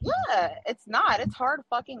mean, It's not. It's hard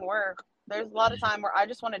fucking work. There's a lot of time where I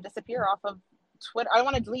just want to disappear off of Twitter. I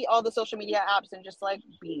want to delete all the social media apps and just like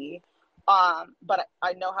be. But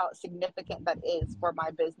I know how significant that is for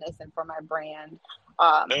my business and for my brand.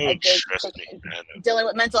 Dealing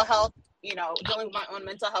with mental health, dealing with my own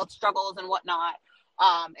mental health struggles and whatnot,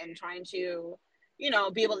 and trying to,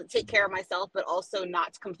 be able to take care of myself, but also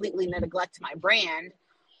not completely neglect my brand,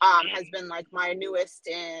 has been like my newest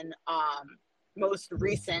and most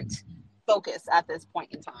recent focus at this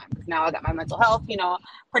point in time. Because now I got my mental health,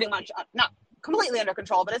 pretty much not completely under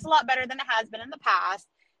control, but it's a lot better than it has been in the past.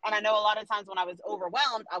 And I know a lot of times when I was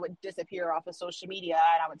overwhelmed, I would disappear off of social media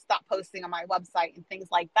and I would stop posting on my website and things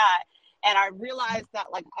like that. And I realized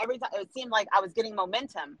that like every time it seemed like I was getting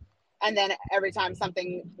momentum. And then every time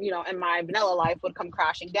something, in my vanilla life would come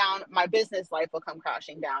crashing down, my business life would come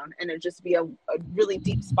crashing down, and it'd just be a really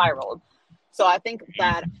deep spiral. So I think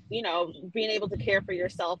that, being able to care for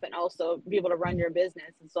yourself and also be able to run your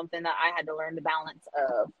business is something that I had to learn the balance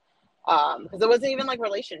of. Because it wasn't even like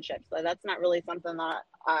relationships. Like that's not really something that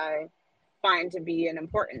I find to be an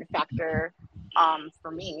important factor for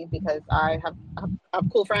me, because I have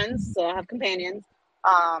cool friends, so I have companions.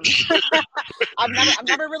 I'm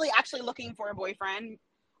never really actually looking for a boyfriend.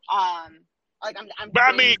 Like I'm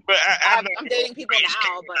dating people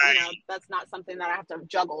now, but that's not something that I have to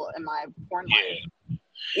juggle in my porn life.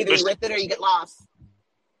 Either you're with it or you get lost.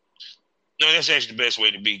 No, that's actually the best way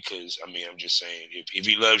to be, because, I'm just saying, if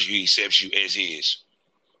he loves you, he accepts you as is.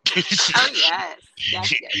 Oh, yes.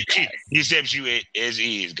 He accepts you as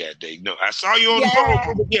is, goddamn. No, I saw you on the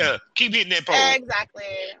phone. Yeah, keep hitting that phone. Exactly.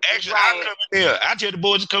 Actually, I'll come in there. I'll tell the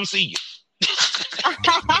boys to come see you.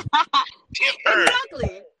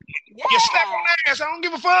 Exactly. Yeah. You slap on that ass. I don't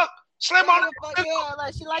give a fuck. Slap on that. Yeah,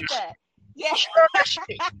 like, she like that. Yeah.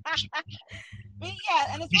 But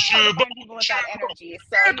yeah, and it's really hard to find people with that energy.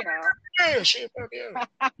 So,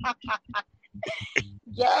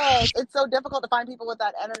 Yes, it's so difficult to find people with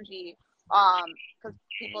that energy, because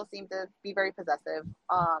people seem to be very possessive.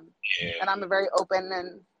 And I'm a very open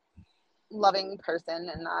and loving person,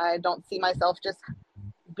 and I don't see myself just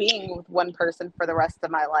being with one person for the rest of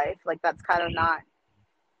my life. Like that's kind of not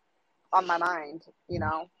on my mind,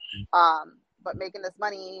 but making this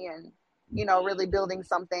money and, really building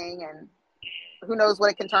something, and who knows what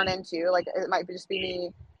it can turn into. Like it might just be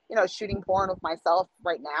me, shooting porn with myself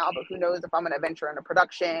right now, but who knows if I'm going to venture into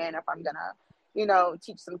production, if I'm going to,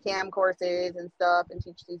 teach some cam courses and stuff and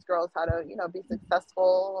teach these girls how to, be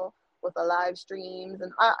successful with the live streams.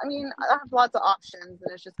 And I have lots of options,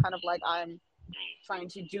 and it's just kind of like I'm trying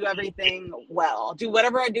to do everything well. Do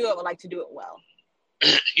whatever I do, I would like to do it well.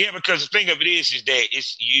 Yeah, because the thing of it is that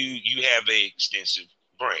it's you have an extensive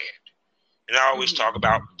brand. And I always talk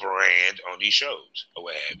about brand on these shows or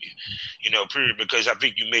what have you. Period. Because I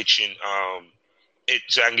think you mentioned,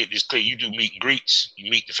 so I can get this clear, you do meet and greets,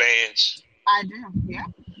 you meet the fans. I do, yeah.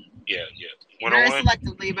 Yeah. Very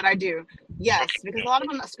selectively, but I do. Yes, okay. Because a lot of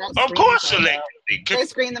them of course selectively. They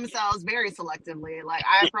screen themselves very selectively. Like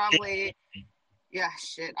I probably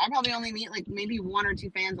only meet like maybe 1 or 2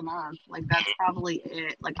 fans a month. Like that's probably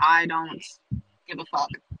it. Like I don't give a fuck.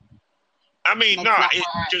 But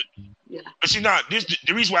see,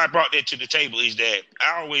 the reason why I brought that to the table is that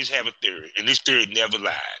I always have a theory, and this theory never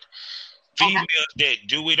lied. Females that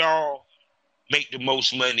do it all make the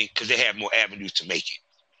most money because they have more avenues to make it.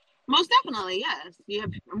 Most definitely, yes. You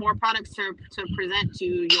have more products to present to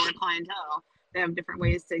your clientele. They have different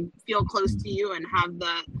ways to feel close to you and have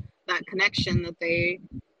that connection that you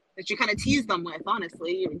kind of tease them with.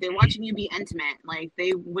 Honestly, they're watching you be intimate. Like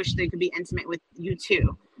they wish they could be intimate with you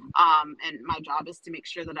too. And my job is to make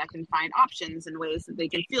sure that I can find options and ways that they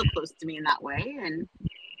can feel close to me in that way. And,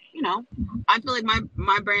 I feel like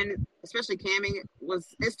my brand, especially camming,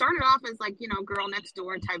 it started off as like, girl next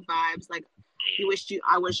door type vibes, like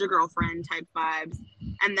I was your girlfriend type vibes.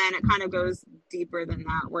 And then it kind of goes deeper than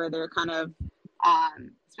that, where they're kind of,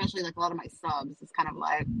 especially like a lot of my subs, it's kind of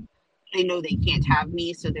like, they know they can't have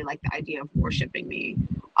me, so they like the idea of worshiping me.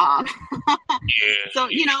 So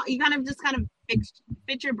you kind of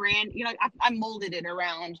fit your brand. I molded it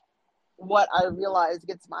around what I realize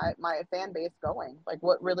gets my fan base going. Like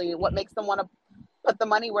what makes them want to put the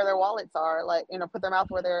money where their wallets are, like, put their mouth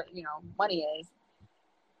where their, money is.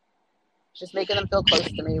 Just making them feel close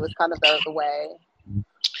to me was kind of the way.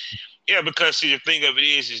 Yeah, because see, the thing of it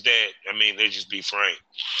is that, I mean, let's just be frank.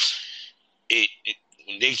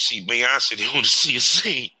 When they see Beyonce, they want to see a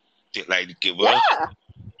scene. They like to give up.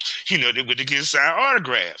 They want to get a signed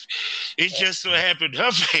autograph. It just so happened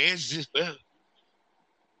her fans, well,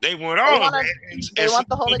 they want all of that. They want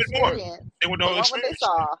the whole experience. They want the whole experience.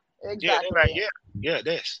 What they saw. Exactly. Yeah,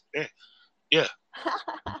 they're like, yeah.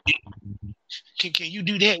 Can you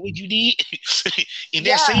do that? What you need? In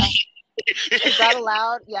that scene? Is that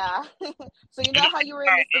allowed? Yeah. So how you were in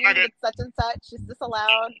the scene with such and such? Is this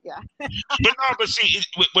allowed? Yeah. but see,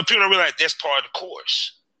 what people don't realize, that's part of the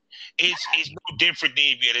course. It's no different than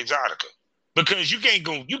if you're at Exotica, because you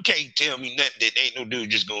can't tell me nothing that ain't no dude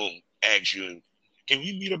just gonna ask you, can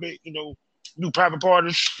we meet up at do private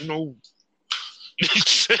parties? You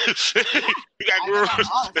got girls.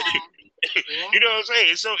 You know what I'm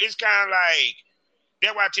saying? So it's kind of like,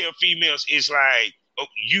 that's why I tell females, it's like,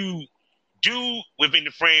 you do within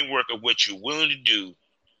the framework of what you're willing to do,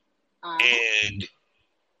 and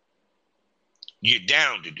you're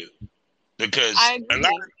down to do. Because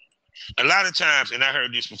a lot of times, and I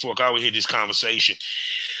heard this before, I always hear this conversation,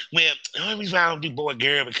 well, the only reason I don't do boy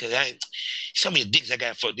girl because so many dicks I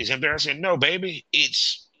got to fuck this. And I said, no, baby,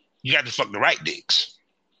 you got to fuck the right dicks.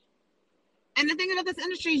 And the thing about this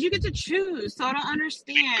industry is you get to choose. So I don't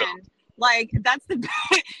understand. Like, that's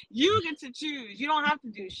you get to choose. You don't have to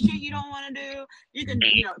do shit you don't want to do. You can,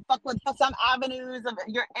 fuck with some avenues of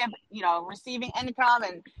your, receiving income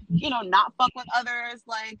and, not fuck with others.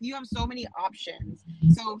 Like, you have so many options.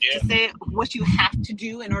 So to say what you have to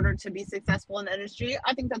do in order to be successful in the industry,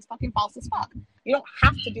 I think that's fucking false as fuck. You don't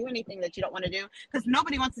have to do anything that you don't want to do, because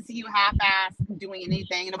nobody wants to see you half-ass doing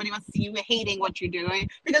anything. Nobody wants to see you hating what you're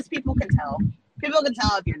doing, because people can tell. People can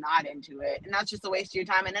tell if you're not into it, and that's just a waste of your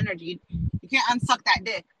time and energy. You can't unsuck that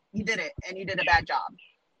dick. You did it, and you did a bad job.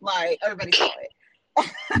 Like, everybody saw it.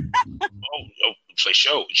 For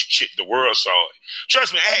sure. Shit, the world saw it.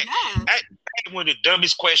 Trust me, I had one of the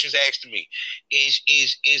dumbest questions asked to me. Is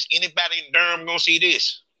anybody in Durham gonna see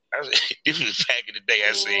this? This was back in the day.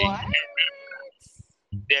 I said, what?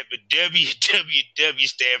 That the WWW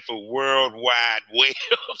stand for World Wide Web.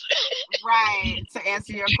 Right. To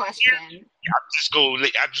answer your question, I'm just gonna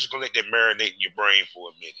let that marinate in your brain for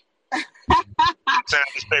a minute. Sign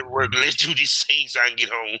this paperwork. Let's do these things so I can get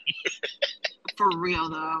home. For real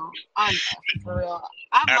though. For real.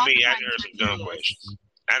 I heard some dumb questions.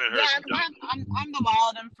 I'm the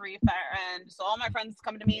wild and free friend. So all my friends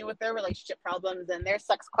come to me with their relationship problems and their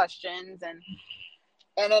sex questions, and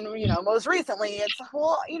then, most recently it's,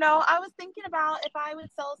 I was thinking about if I would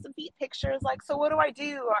sell some feet pictures, like, so what do I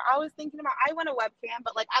do? Or I was thinking about, I want a webcam,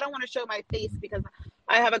 but I don't want to show my face because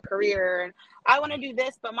I have a career, and I want to do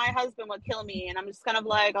this, but my husband would kill me. And I'm just kind of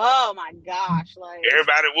like, oh my gosh. Like,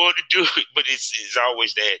 everybody wanted to do it, but it's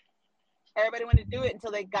always that. Everybody wanted to do it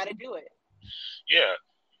until they got to do it. Yeah.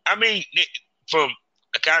 I mean, I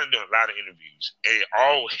kind of done a lot of interviews, and it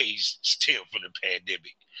always stemmed from the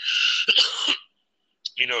pandemic.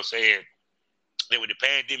 You know what I'm saying? Then when the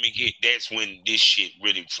pandemic hit, that's when this shit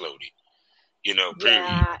really floated. Period.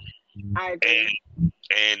 Yeah, I agree.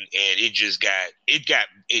 And it just got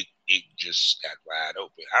wide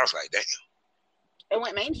open. I was like, damn. It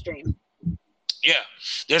went mainstream. Yeah,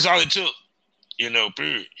 that's all it took.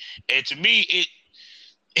 Period. And to me, it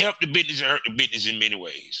helped the business and hurt the business in many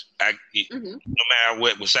ways. No matter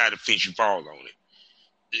what side of the fence you fall on it.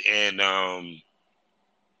 And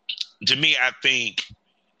to me, I think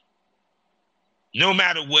no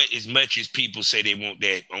matter what, as much as people say they want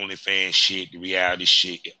that OnlyFans shit, the reality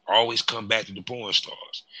shit, it always come back to the porn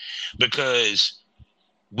stars. Because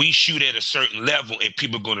we shoot at a certain level and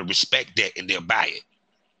people are going to respect that and they'll buy it.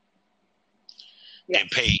 Yes.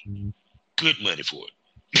 And pay good money for it.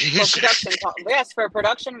 For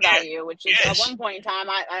production value, which is at one point in time,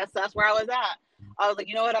 that's where I was at. I was like,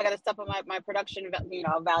 you know what, I got to step up my production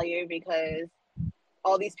value, because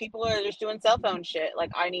all these people are just doing cell phone shit.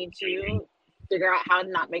 Like, I need to figure out how to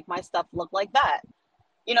not make my stuff look like that.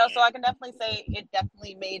 So I can definitely say it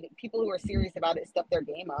definitely made people who are serious about it step their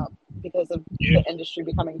game up, because of the industry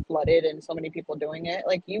becoming flooded and so many people doing it.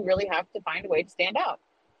 Like, you really have to find a way to stand out.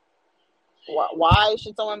 Why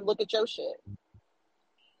should someone look at your shit?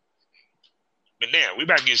 But now, we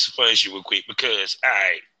about to get some fun shit real quick, because, all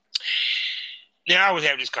right, Now I always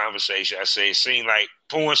have this conversation. I say it seems like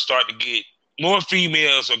porn start to get more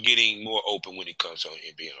females are getting more open when it comes on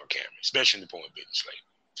and being on camera, especially in the porn business. Like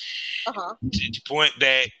to the point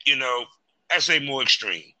that I say more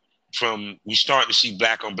extreme. From we starting to see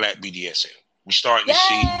black on black BDSM. We starting to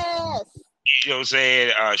see, you know what I'm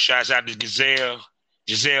saying? Shouts out to Giselle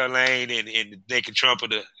Lane and the naked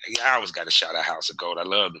trumpeter. I always got to shout out House of Gold. I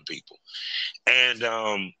love them people. And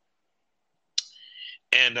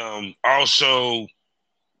also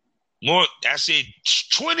more, I said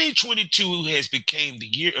 2022 has become the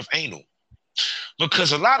year of anal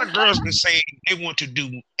because a lot of girls been saying they want to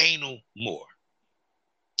do anal more.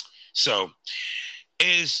 So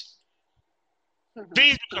as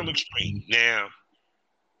things become extreme now.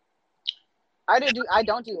 I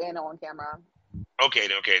don't do anal on camera. Okay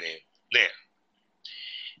then. Now,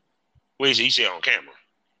 what is it? You say on camera?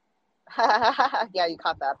 Yeah, you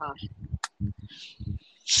caught that, huh?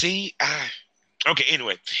 See, okay.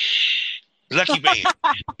 Anyway, Lucky Man.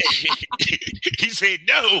 He said,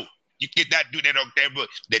 "No, you cannot do that on camera.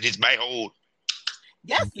 That is my hole."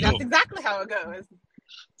 Yes, that's exactly how it goes.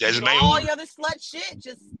 That's my all hole. your other slut shit,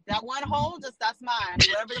 just that one hole, just that's mine.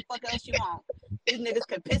 Whatever the fuck else you want. These niggas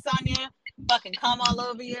can piss on you, fucking come all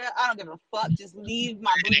over you. I don't give a fuck. Just leave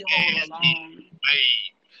my booty hole alone.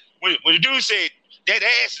 When the dude said that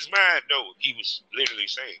ass is mine, no, he was literally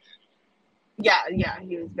saying that. Yeah,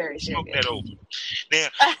 he was very Smoke serious. that over. Now,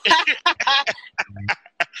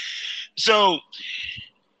 so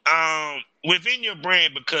within your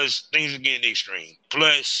brand, because things are getting extreme.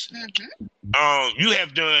 Plus, you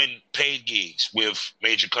have done paid gigs with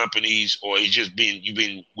major companies, or it's just you've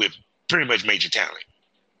been with pretty much major talent.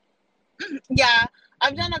 Yeah,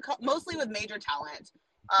 I've done mostly with major talent.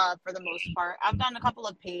 For the most part, I've done a couple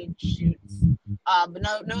of paid shoots, but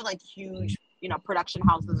no like huge, production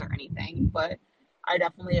houses or anything. But I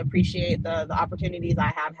definitely appreciate the opportunities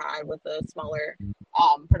I have had with the smaller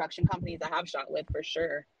production companies I have shot with, for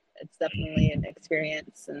sure. It's definitely an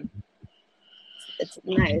experience, and it's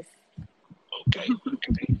nice. Okay.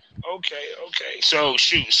 So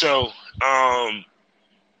shoot. So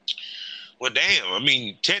well, damn. I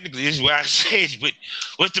mean, technically, this is what I said. But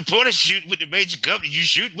what's the point of shooting with the major company? You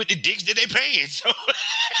shoot with the dicks that they paying. So.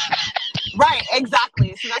 Right,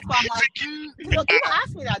 exactly. So that's why I'm like, people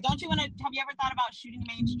ask me that. Don't you want to? Have you ever thought about shooting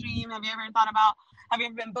mainstream? Have you ever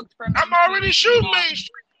been booked for? I'm already shooting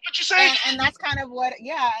mainstream. What you saying? And that's kind of what,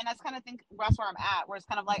 and that's kind of that's where I'm at. Where it's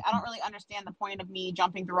kind of like I don't really understand the point of me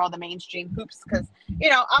jumping through all the mainstream hoops because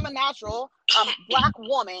I'm a natural black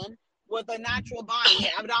woman with a natural body.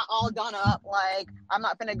 I'm not all done up. Like, I'm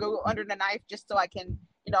not gonna go under the knife just so I can,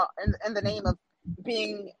 in the name of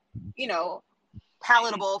being,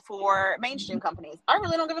 palatable for mainstream companies. I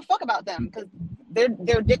really don't give a fuck about them because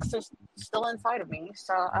their dicks are still inside of me.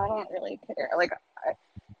 So I don't really care. Like, I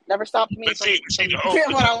never stopped me from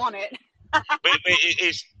doing what I wanted.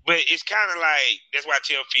 but it's kind of like, that's why I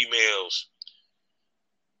tell females,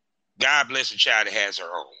 God bless a child that has her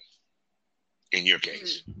own. In your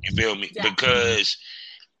case, you feel me? Yeah. Because,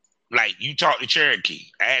 like, you talked to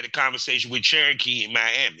Cherokee. I had a conversation with Cherokee in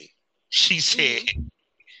Miami. She said,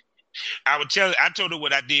 I told her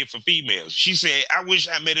what I did for females. She said, I wish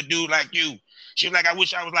I met a dude like you. She was like, I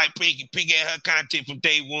wish I was like Pink at her content from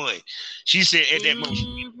day one. She said at that moment,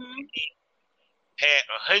 had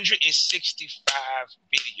 165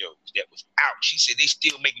 videos that was out. She said, they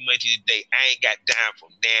still making money today. I ain't got dime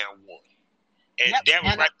from now one. And that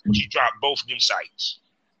was right when she dropped both of them sites.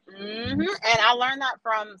 And I learned that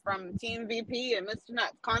from Team VP and Mr.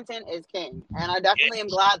 Nuts. Content is king. And I definitely am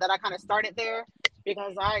glad that I kind of started there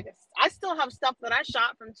because I still have stuff that I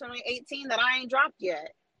shot from 2018 that I ain't dropped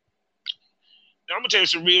yet. Now, I'm going to tell you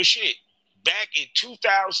some real shit. Back in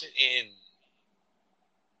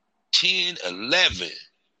 2010, 11,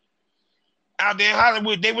 out there in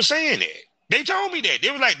Hollywood, they were saying that. They told me that. They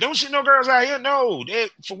were like, don't see no girls out here. No. They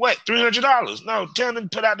for what? $300. No, tell them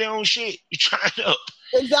to put out their own shit. You try it up.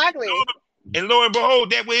 Exactly. And lo and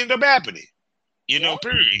behold, that would end up happening. Period.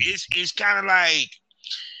 It's kind of like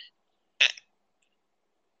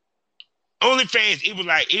OnlyFans,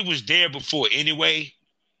 it was there before anyway.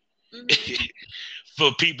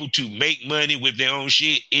 For people to make money with their own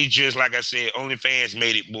shit. It's just like I said, OnlyFans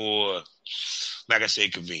made it more, like I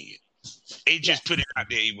said, convenient. It just put it out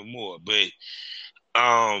there even more. But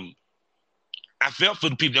I felt for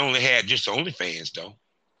the people that only had just OnlyFans, though.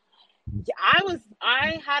 Yeah,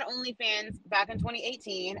 I had OnlyFans back in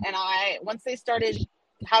 2018, and once they started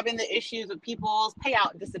having the issues with people's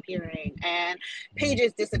payout disappearing and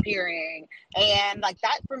pages disappearing, and like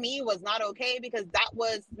that for me was not okay because that's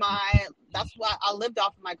what I lived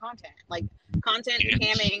off of my content. Like content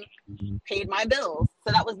camming paid my bills.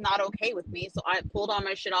 So that was not okay with me. So I pulled all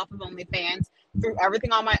my shit off of OnlyFans, threw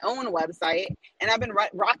everything on my own website. And I've been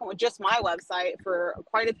rocking with just my website for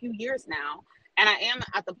quite a few years now. And I am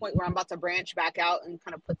at the point where I'm about to branch back out and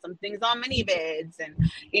kind of put some things on ManyVids and,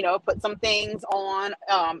 you know, put some things on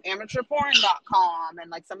amateurporn.com and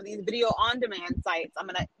like some of these video on demand sites. I'm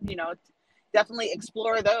going to, you know, definitely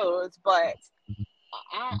explore those. But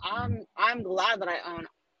I'm glad that I own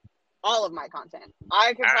all of my content.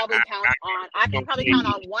 I can probably count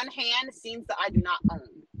on one hand scenes that I do not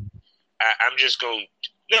own. I'm just going.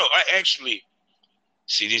 No, I actually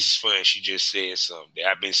see. This is fun. She just said something that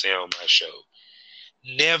I've been saying on my show.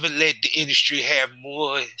 Never let the industry have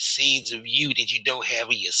more scenes of you that you don't have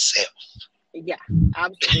of yourself. Yeah,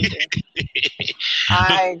 absolutely.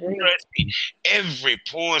 I agree. Every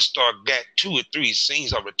porn star got 2 or 3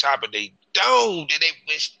 scenes on the top of their dome that they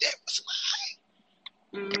wish that was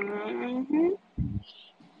like. Mm-hmm.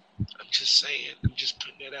 I'm just saying. I'm just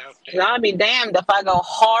putting that out there. I'll be damned if I go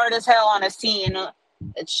hard as hell on a scene.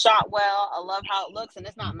 It's shot well. I love how it looks, and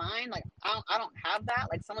it's not mine. Like I don't have that.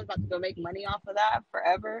 Like someone's about to go make money off of that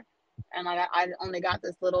forever, and like I only got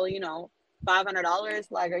this little, you know, $500.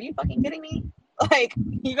 Like, are you fucking kidding me? Like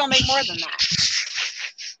you're gonna make more than that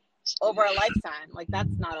over a lifetime. Like that's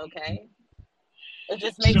not okay. It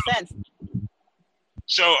just makes sense.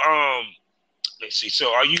 So let's see.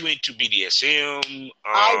 So are you into BDSM?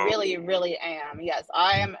 I really, really am. Yes,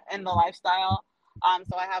 I am in the lifestyle.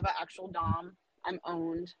 So I have an actual dom. I'm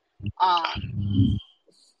owned.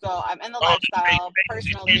 So I'm in the lifestyle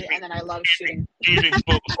personally, and then I love shooting. Excuse me,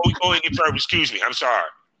 before we go any further, excuse me. I'm sorry.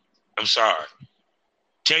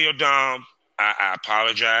 Tell your dom I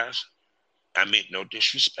apologize. I meant no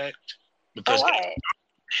disrespect. Because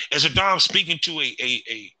as a dom speaking to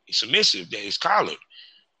a submissive that is collared,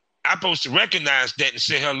 I'm supposed to recognize that and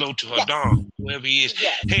say hello to her dom, whoever he is.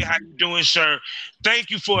 Yes. Hey, how you doing, sir?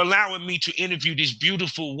 Thank you for allowing me to interview this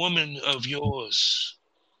beautiful woman of yours.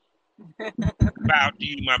 About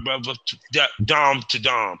you, my brother, dom to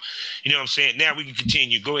dom. You know what I'm saying? Now we can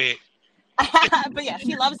continue. Go ahead. But yeah,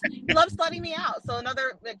 he loves slutting me out. So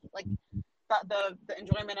another like the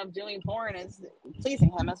enjoyment of doing porn is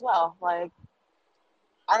pleasing him as well. Like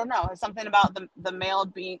I don't know, it's something about the male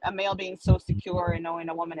being so secure and knowing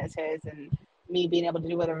a woman is his, and me being able to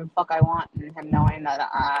do whatever the fuck I want, and him knowing that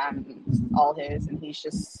I'm all his, and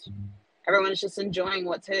everyone's just enjoying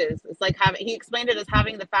what's his. It's like he explained it as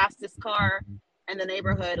having the fastest car in the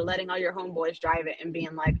neighborhood, letting all your homeboys drive it and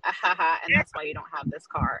being like, ha, and that's why you don't have this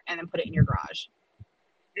car, and then put it in your garage.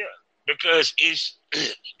 Yeah, because it's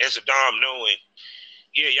as a dom knowing,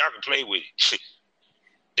 y'all can play with it.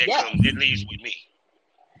 That leaves with me.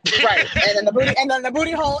 Right, and then the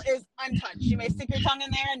booty hole is untouched. You may stick your tongue in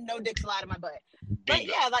there, and no dick's allowed in my butt. But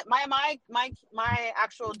yeah, like my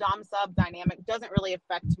actual dom sub dynamic doesn't really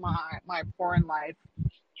affect my porn life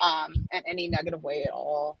in any negative way at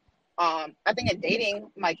all. I think in dating,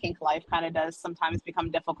 my kink life kind of does sometimes become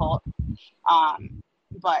difficult.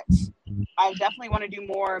 But I definitely want to do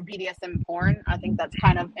more BDSM porn. I think that's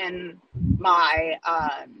kind of in my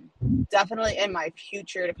definitely in my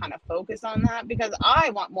future to kind of focus on that, because I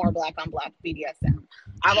want more black on black BDSM.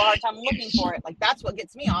 I have a hard time looking for it. Like that's what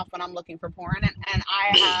gets me off when I'm looking for porn, and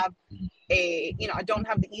I have I don't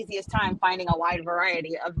have the easiest time finding a wide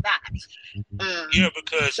variety of that.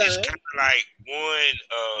 Because it's kind of like one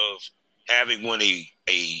of having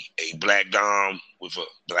a black dom with a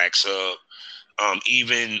black sub.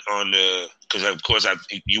 Even on because of course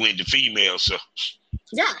you into female, so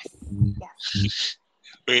yes.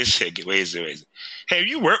 Wait a second. Have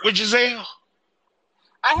you worked with Giselle?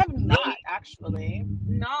 I have not actually.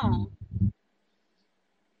 No.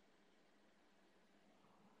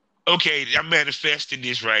 Okay, I'm manifesting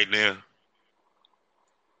this right now.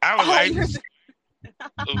 I would like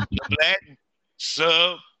a black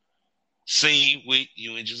sub scene with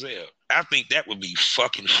you and Giselle. I think that would be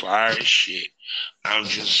fucking fire as shit. I'm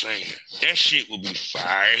just saying. That shit would be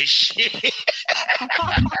fire as shit.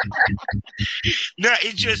 No,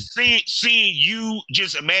 it's just seeing you,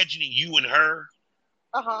 just imagining you and her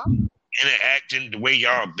interacting the way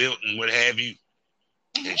y'all built and what have you.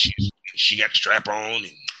 And she got the strap on,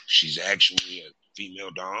 and she's actually a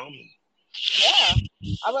female dom. Yeah,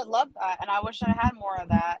 I would love that, and I wish I had more of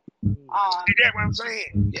that. See that what I'm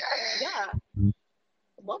saying? Yeah.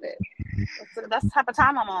 Love it. That's the type of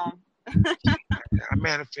time I'm on. I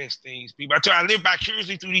manifest things, people. I live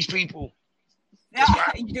vicariously through these people. Yeah,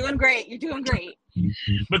 you're doing great.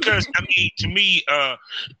 Because I mean, to me, I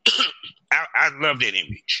love that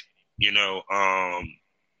image.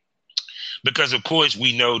 Because of course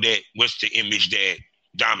we know that what's the image that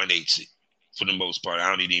dominates it for the most part. I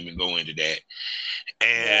don't need to even go into that.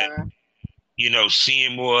 And,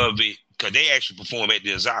 seeing more of it, because they actually perform at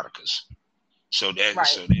the Exoticas. So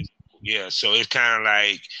so it's kind of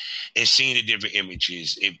like, and seeing the different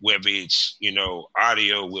images, whether it's,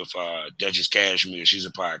 audio with Duchess Cashmere, she's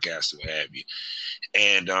a podcaster, what have you.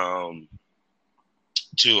 And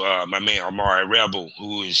to my man Amari Rebel,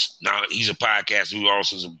 who is now, he's a podcaster who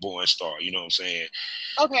also is a born star, you know what I'm saying?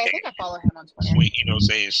 Okay, I think I follow him on Twitter. You know what I'm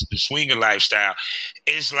saying? The swinger lifestyle.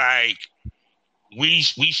 It's like we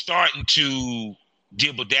starting to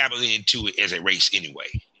dibble-dabble into it as a race anyway.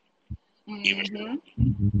 Mm-hmm.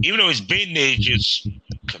 Even though it's been there, just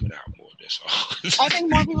coming out more. That's all. I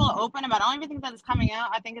think more people are open about it. I don't even think that it's coming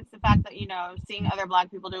out. I think it's the fact that, seeing other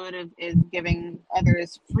Black people do it is giving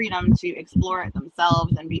others freedom to explore it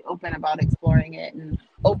themselves and be open about exploring it and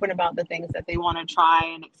open about the things that they want to try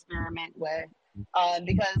and experiment with.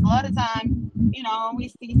 Because a lot of time, we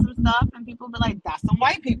see some stuff and people be like, that's some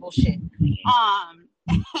white people shit. Or,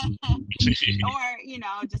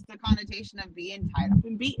 just the connotation of being tied up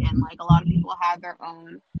and beaten. Like, a lot of people have their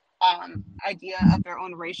own idea of their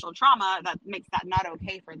own racial trauma that makes that not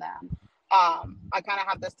okay for them. I kind of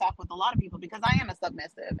have this talk with a lot of people because I am a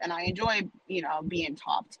submissive and I enjoy, being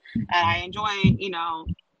topped, and I enjoy,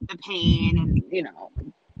 the pain and,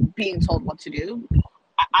 being told what to do.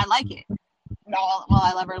 I like it. Will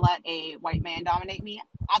I ever let a white man dominate me?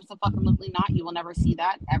 Absolutely not. You will never see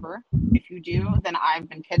that ever. If you do, then I've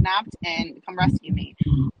been kidnapped and come rescue me.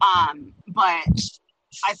 But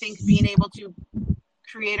I think being able to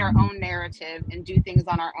create our own narrative and do things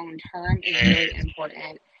on our own terms is really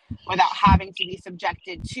important without having to be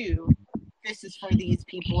subjected to, this is for these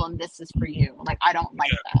people and this is for you. Like, I don't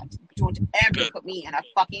like that. Don't ever put me in a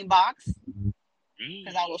fucking box,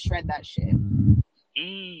 because I will shred that shit.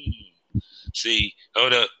 See,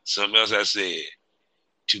 hold up. Something else I said.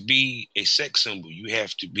 To be a sex symbol, you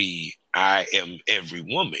have to be, I am every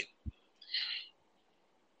woman.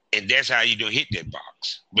 And that's how you don't hit that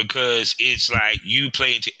box. Because it's like you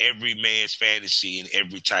play into every man's fantasy in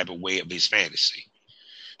every type of way of his fantasy.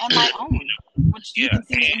 And my own, which you can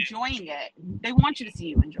see me enjoying it. They want you to see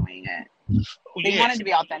you enjoying it. They want it to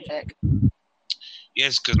be authentic.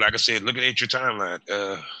 Yes, because like I said, looking at your timeline,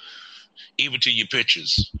 even to your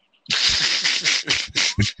pictures.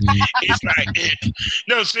 It's like,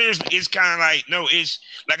 no, seriously, it's kind of like, no, it's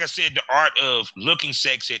like I said, the art of looking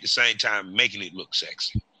sexy at the same time, making it look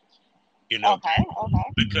sexy. Okay.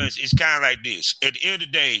 Because it's kind of like this. At the end of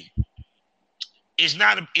the day, it's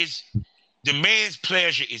the man's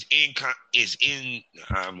pleasure is in.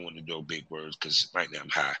 I don't want to do big words because right now I'm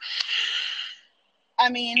high. I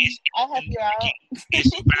mean, I'll help you out.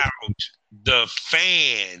 It's about the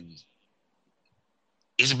fan.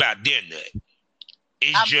 It's about their nut.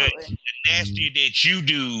 It's Absolutely. Just the nastier that you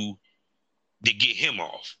do to get him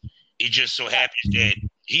off. It just so happens that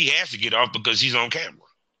he has to get off because he's on camera.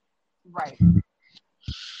 Right.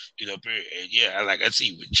 I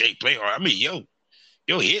see with Jake play hard. I mean,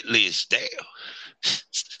 your hit list, damn.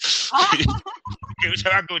 Every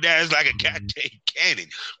time I go down, it's like a goddamn cannon.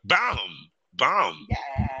 Bomb. Yeah.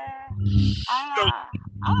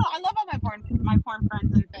 I love all my porn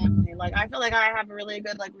friends and family. Like, I feel like I have really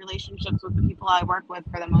good relationships with the people I work with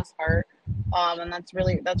for the most part, and that's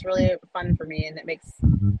really fun for me, and it makes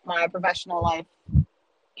my professional life,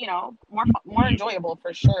 more enjoyable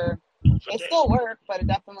for sure. It's still work, but it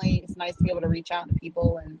definitely is nice to be able to reach out to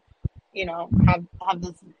people and have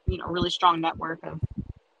this really strong network of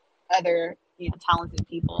other talented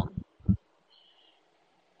people.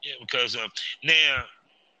 Yeah, because now,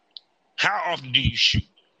 how often do you shoot?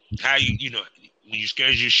 How when you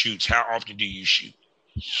schedule your shoots, how often do you shoot?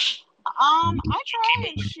 I try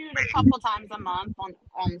and shoot a couple times a month on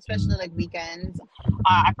especially weekends.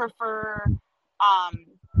 I prefer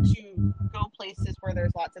to go places where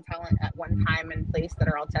there's lots of talent at one time and place that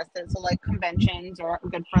are all tested. So conventions are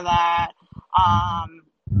good for that.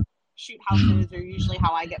 Shoot houses are usually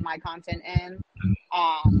how I get my content in.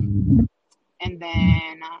 And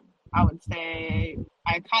then I would say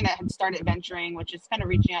I kind of had started venturing, which is kind of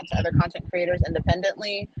reaching out to other content creators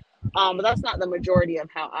independently. But that's not the majority of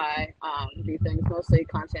how I do things. Mostly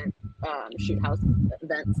content, shoot house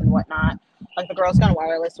events and whatnot. Like the Girls Gone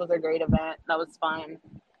Wireless was a great event. That was fun.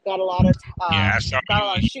 Got a lot of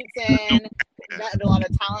shoots in. Met a lot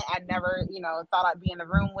of talent I'd never, thought I'd be in the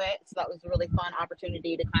room with. So that was a really fun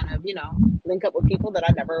opportunity to kind of, link up with people that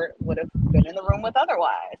I never would have been in the room with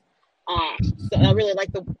otherwise. So I really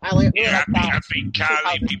like that. I think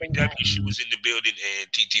Kylie BBW, she was in the building,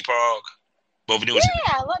 and TT Park. Both of them was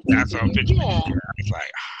I love TT. I saw a picture. Yeah. It's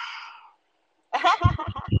like,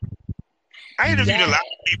 I interviewed a lot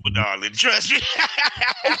of people, darling. Trust me.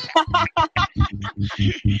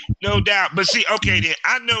 No doubt. But see, okay, then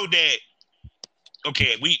I know that.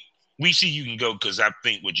 Okay, we see you can go because I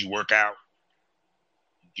think would you work out?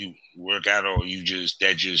 You work out, or you just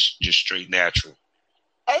straight natural?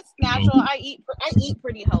 It's natural. I eat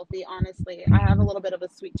pretty healthy, honestly. I have a little bit of a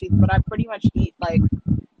sweet tooth, but I pretty much eat like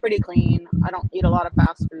pretty clean. I don't eat a lot of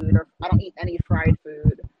fast food, or I don't eat any fried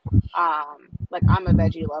food. Like I'm a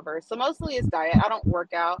veggie lover, so mostly it's diet. I don't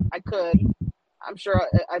work out. I could. I'm sure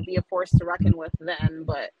I'd be a force to reckon with then,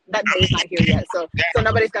 but that day's not here yet, so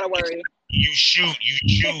nobody's got to worry. You shoot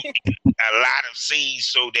a lot of scenes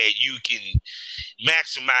so that you can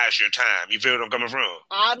maximize your time. You feel what I'm coming from?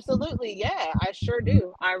 Absolutely, yeah, I sure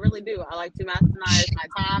do. I really do. I like to maximize my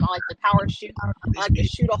time. I like to power shoot. I like to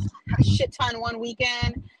shoot a shit ton one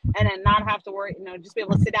weekend and then not have to worry, just be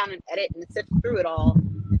able to sit down and edit and sit through it all,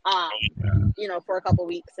 for a couple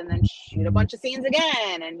weeks and then shoot a bunch of scenes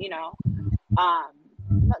again and,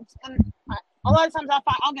 a lot of times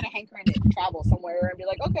I'll get a hankering to travel somewhere and be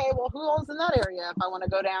like, okay, well, who else in that area? If I want to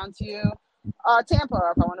go down to Tampa,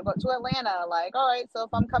 or if I want to go to Atlanta, like, all right, so if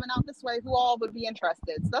I'm coming out this way, who all would be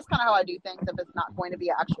interested? So that's kind of how I do things if it's not going to be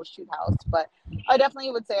an actual shoot house. But I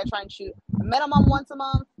definitely would say I try and shoot a minimum once a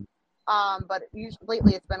month. But usually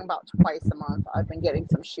lately it's been about twice a month. I've been getting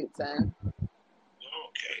some shoots in.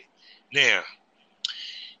 Okay. Now,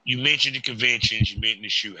 you mentioned the conventions, you mentioned the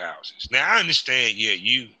shoot houses. Now, I understand, yeah,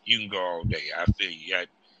 you can go all day. I feel you.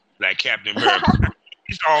 Like Captain America.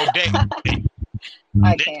 It's all day.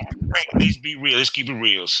 I can. Let's be real. Let's keep it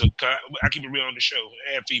real. So I keep it real on the show.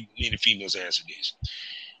 I have many females answer this.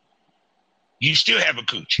 You still have a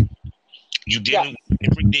coochie. You dealing with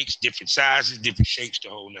different dicks, different sizes, different shapes, the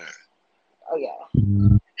whole nine. Oh,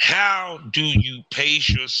 yeah. How do you pace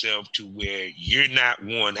yourself to where you're not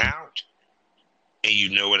worn out? And you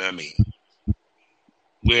know what I mean?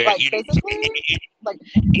 Where like physically? Like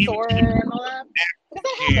sore and all that? Because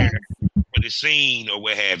that happens. For the scene or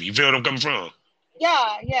what have you. You feel what I'm coming from?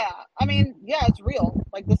 Yeah. I mean, yeah, it's real.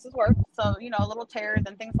 Like, this is work. So, little tears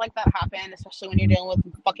and things like that happen, especially when you're dealing with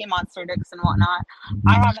fucking monster dicks and whatnot.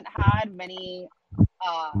 I haven't had many,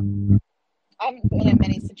 I haven't been in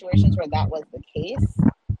many situations where that was the case.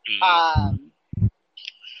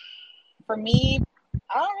 For me,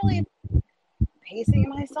 I don't really pacing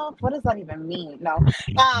myself. What does that even mean? No.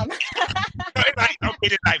 Like,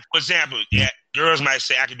 for example, girls might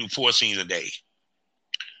say I can do 4 scenes a day.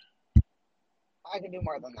 I can do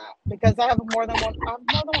more than that because I have more than one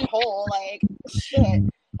hole. Like, shit.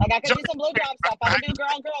 Like, I can do some blowjob stuff. I can do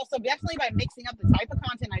girl. So definitely by mixing up the type of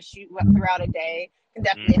content I shoot throughout a day can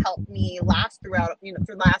definitely help me last throughout,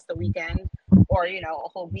 last the weekend or, a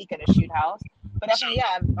whole week at a shoot house. But definitely,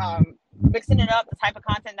 mixing it up, the type of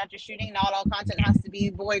content that you're shooting. Not all content has to be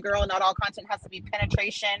boy, girl. Not all content has to be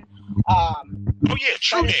penetration.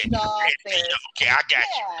 True that. Okay, I got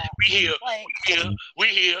you. We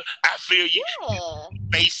here. I feel you. Yeah.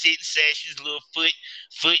 Face sitting sessions, little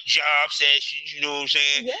foot job sessions. You know what I'm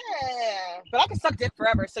saying? Yeah. But I can suck dick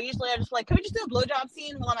forever. So usually I just can we just do a blowjob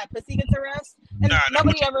scene while my pussy gets a rest? And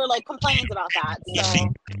nobody ever complains about that.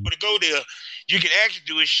 So. But to go there, you can actually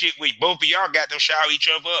do a shit where both of y'all got them shower each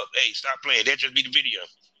other up. Hey, stop playing. That just be the video.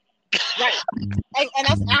 Right. And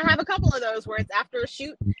I have a couple of those where it's after a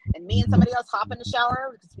shoot and me and somebody else hop in the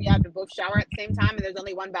shower because we have to both shower at the same time and there's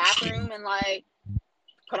only one bathroom and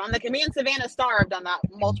put on me and Savannah Star have done that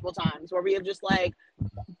multiple times where we have just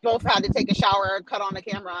both had to take a shower, cut on the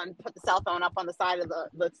camera and put the cell phone up on the side of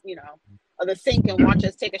the sink and watch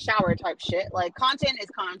us take a shower type shit. Content is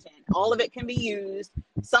content. All of it can be used.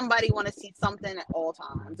 Somebody want to see something at all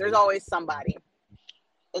times. There's always somebody.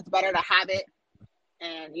 It's better to have it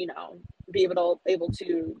and, be able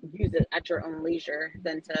to use it at your own leisure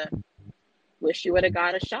than to wish you would have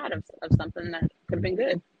got a shot of something that could have been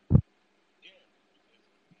good.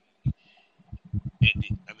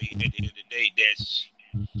 At the end of the day, that's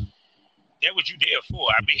what you're there for.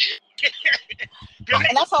 I mean,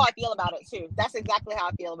 and that's how I feel about it too. That's exactly how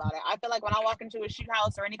I feel about it. I feel like when I walk into a shoot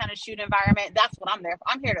house or any kind of shoot environment, that's what I'm there for.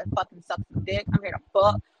 I'm here to fucking suck some dick. I'm here to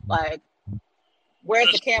fuck.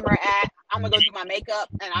 Where's the camera at? I'm gonna go do my makeup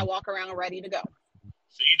and I walk around ready to go.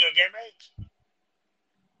 So you done gangbangs?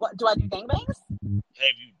 What, do I do gangbangs?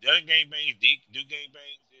 Have you done gangbangs? Do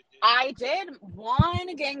gangbangs? I did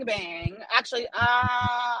one gangbang. Actually,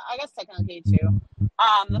 I guess technically 2.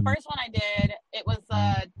 The first one I did, it was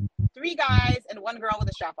 3 guys and 1 girl with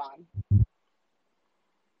a strap on.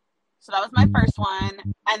 So that was my first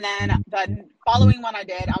one. And then the following one I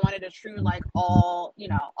did, I wanted a true, all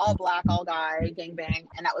black, all guy gangbang.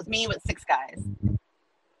 And that was me with 6 guys.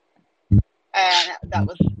 And that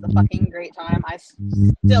was a fucking great time. I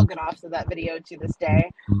still get off to that video to this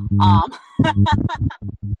day.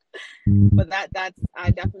 But that's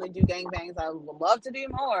I definitely do gangbangs. I would love to do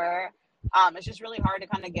more. It's just really hard to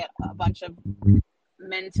kind of get a bunch of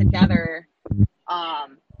men together who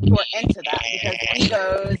are into that because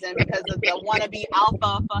egos and because of the wannabe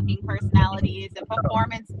alpha fucking personalities and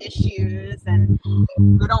performance issues and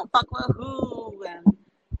who don't fuck with who and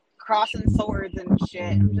crossing swords and shit.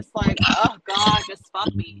 I'm just like, oh God, just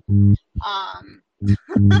fuck me. So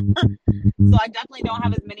I definitely don't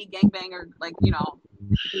have as many gangbanger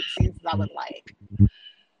group scenes as I would like.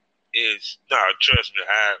 Trust me,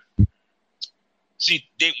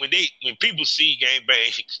 when people see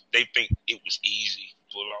gangbangs, they think it was easy to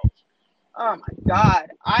pull off. Oh my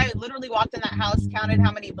God. I literally walked in that house, counted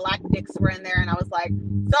how many black dicks were in there, and I was like,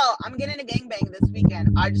 so I'm getting a gangbang this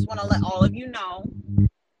weekend. I just want to let all of you know.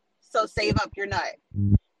 So save up your nut.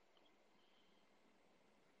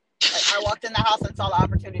 I walked in the house and saw the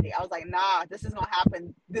opportunity. I was like, nah, this is gonna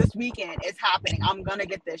happen this weekend. It's happening. I'm gonna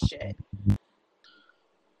get this shit.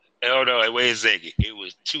 Hell no, wait a second. It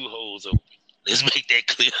was 2 holes open. Let's make that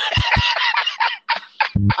clear.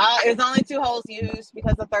 It was only 2 holes used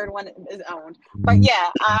because the third one is owned. But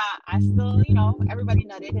yeah, I still, everybody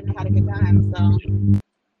nutted and had a good time. So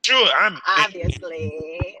sure,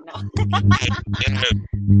 obviously no.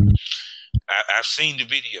 I've seen the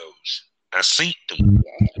videos. I've seen them.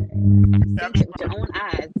 Yeah. I've seen it with your own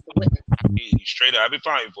eyes. Witness. Yeah, straight up, I've been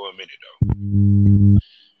fine for a minute though.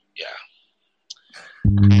 Yeah.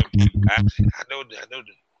 I know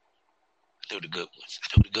the good ones. I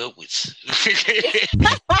know the good ones.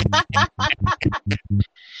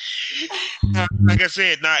 Like I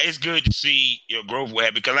said, it's good to see your growth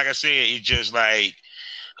because like I said, it's just like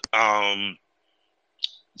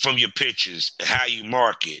from your pictures, how you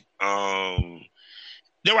market.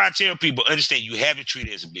 That's why I tell people, understand you have to treat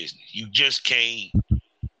it as a business. You just can't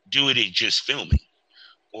do it in just filming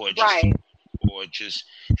or just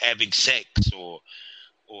having sex or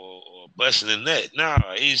busting a nut. No,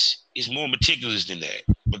 it's more meticulous than that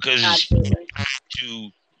because Absolutely.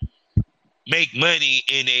 to make money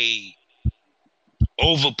in a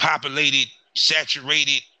overpopulated,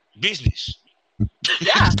 saturated business.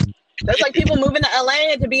 Yeah. That's like people moving to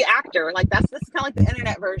LA to be actor. Like this is kind of like the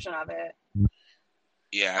internet version of it.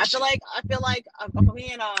 Yeah, I feel like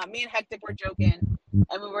me and Hectic were joking,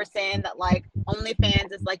 and we were saying that like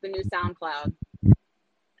OnlyFans is like the new SoundCloud, and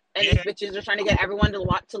these bitches are trying to get everyone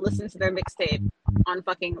to listen to their mixtape on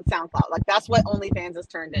fucking SoundCloud. Like that's what OnlyFans has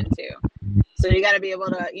turned into. So you got to be able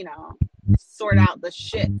to sort out the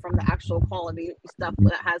shit from the actual quality stuff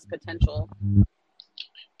that has potential.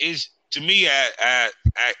 To me, I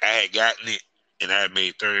had gotten it and I had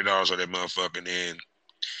made $30 on that motherfucker, and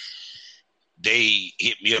they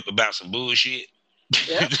hit me up about some bullshit.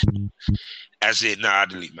 Yep. I said, I'll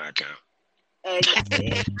delete my account.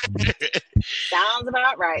 Exactly. Sounds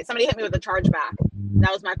about right. Somebody hit me with a chargeback.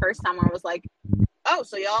 That was my first time where I was like, oh,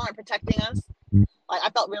 so y'all are protecting us? Like,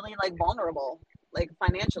 I felt really, like, vulnerable, like,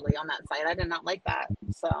 financially on that site. I did not like that,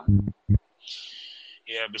 so.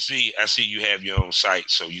 Yeah, but see, I see you have your own site,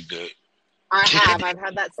 so you good. I have. I've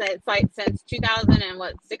had that site since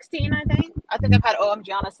 2016, I think. I think I've had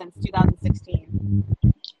OMGiana since 2016.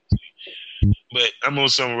 But I'm going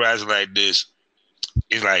to summarize it like this.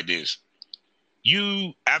 It's like this.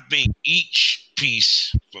 I think each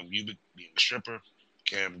piece from you being a stripper,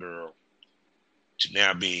 cam girl, to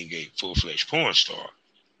now being a full-fledged porn star,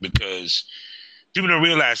 because people don't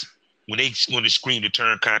realize when they scream the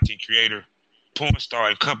term content creator, porn star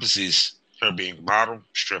encompasses her being a model,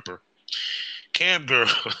 stripper, cam girl.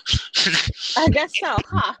 I guess so,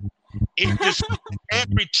 huh? It's the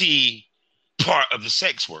celebrity part of the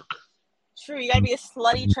sex worker. True, you gotta be a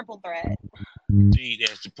slutty triple threat. See,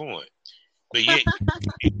 that's the point. But yet,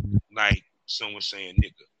 like someone saying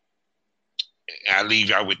nigga. I leave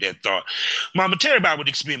y'all with that thought. Mama, tell everybody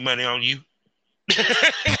would spend money on you.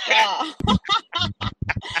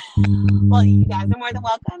 Well, you guys are more than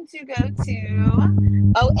welcome to go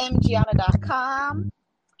to omgiana.com.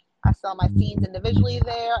 I sell my feeds individually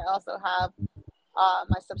there. I also have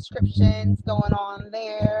my subscriptions going on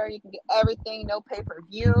there. You can get everything, no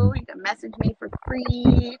pay-per-view. You can message me for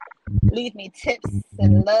free, leave me tips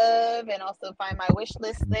and love, and also find my wish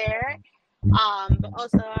list there. But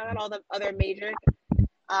also I got all the other major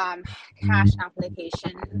cash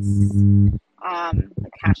applications, the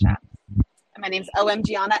cash apps. And my name's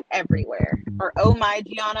OMGiana everywhere, or Oh My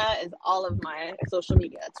Gianna is all of my social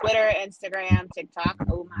media: Twitter, Instagram, TikTok.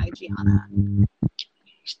 Oh My Gianna.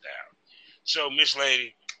 So, Miss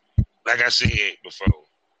Lady, like I said before,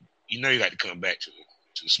 you got to come back to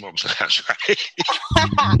to the Smokers Lounge, right?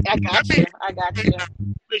 I got you.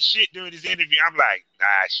 This shit during this interview, I'm like,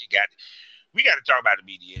 nah, we got to talk about the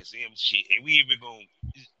BDSM shit, and we even going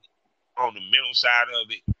on the mental side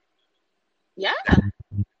of it. Yeah.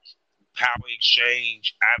 Power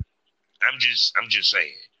exchange. I'm just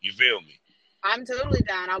saying. You feel me? I'm totally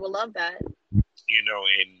down. I would love that. You know,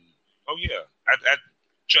 and oh yeah, I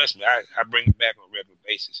trust me. I bring it back on a regular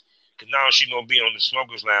basis. Cause now she gonna be on the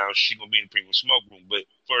Smokers Lounge. She gonna be in the Premium Smoke Room. But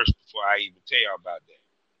first, before I even tell y'all about that,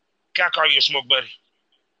 can I call you a smoke buddy?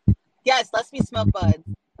 Yes, let's be smoke buds.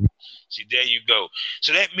 See, there you go.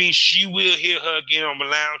 So that means she will hear her again on the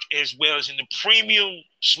lounge as well as in the Premium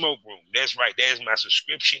Smoke Room. That's right. That is my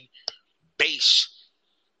subscription-based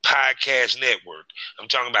podcast network. I'm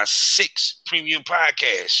talking about 6 premium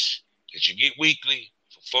podcasts that you get weekly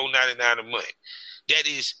for $4.99 a month. That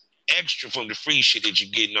is extra from the free shit that you're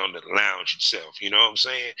getting on the lounge itself. You know what I'm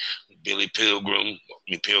saying? Billy Pilgrim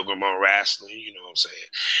on Wrestling, you know what I'm saying?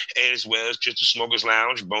 As well as just the Smokers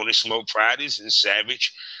Lounge, Bonus Smoke Fridays, and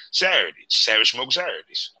Savage Saturdays, Savage Smoke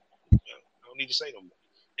Saturdays. You know, I don't need to say no more.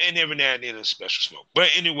 And every now and then a special smoke. But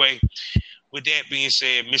anyway, with that being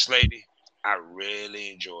said, Miss Lady, I really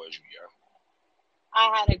enjoyed you, yo. I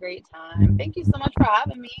had a great time. Thank you so much for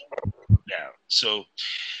having me. Yeah. So,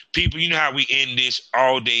 people, you know how we end this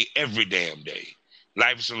all day, every damn day.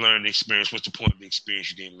 Life is a learning experience. What's the point of the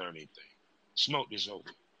experience? You didn't learn anything. Smoke this over.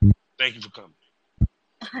 Thank you for coming.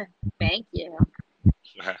 Thank you.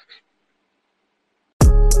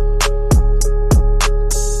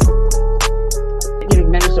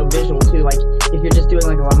 Men are so visual too. Like if you're just doing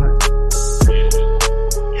like a long,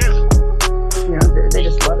 you know, they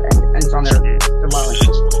just love it, and it's on their wallet.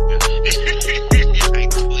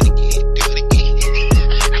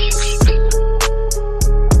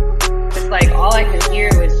 It's like all I could hear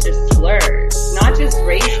was just slurs, not just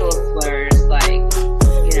racial slurs, like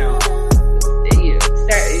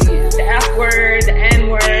the F word, the N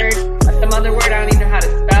word, some other word I don't even know how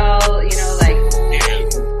to spell. You know, like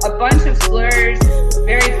a bunch of slurs.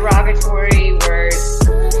 Very derogatory words,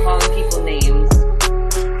 calling people names.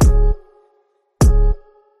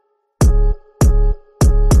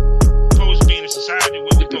 Supposed to be in a society where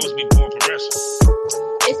we're supposed to be more progressive.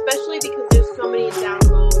 Especially because there's so many down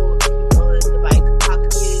low people in the bike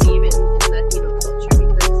community, even in Latino culture,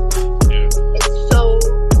 because it's so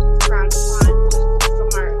frowned upon from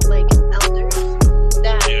our elders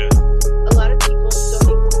that a lot of people don't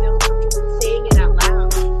even feel comfortable saying it out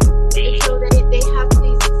loud. And so they have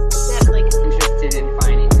these interested in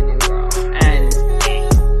finding a new girl, and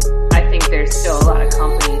I think there's still a lot of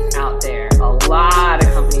companies out there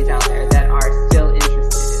that are still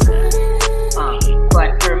interested in that.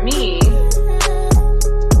 But for me,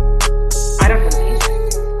 I don't have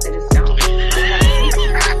patience. I just don't.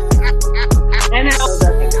 And I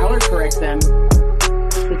color correct them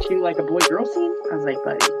to shoot like a boy-girl scene. I was like,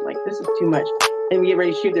 buddy, like this is too much. And we get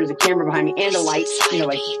ready to shoot. There's a camera behind me and a light. You know,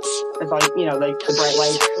 like it's like like the bright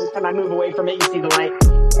light. Every time I move away from it, you see the light.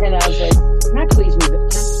 And I was like, can I please move it?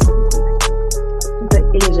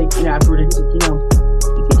 And he was like, afterward, he's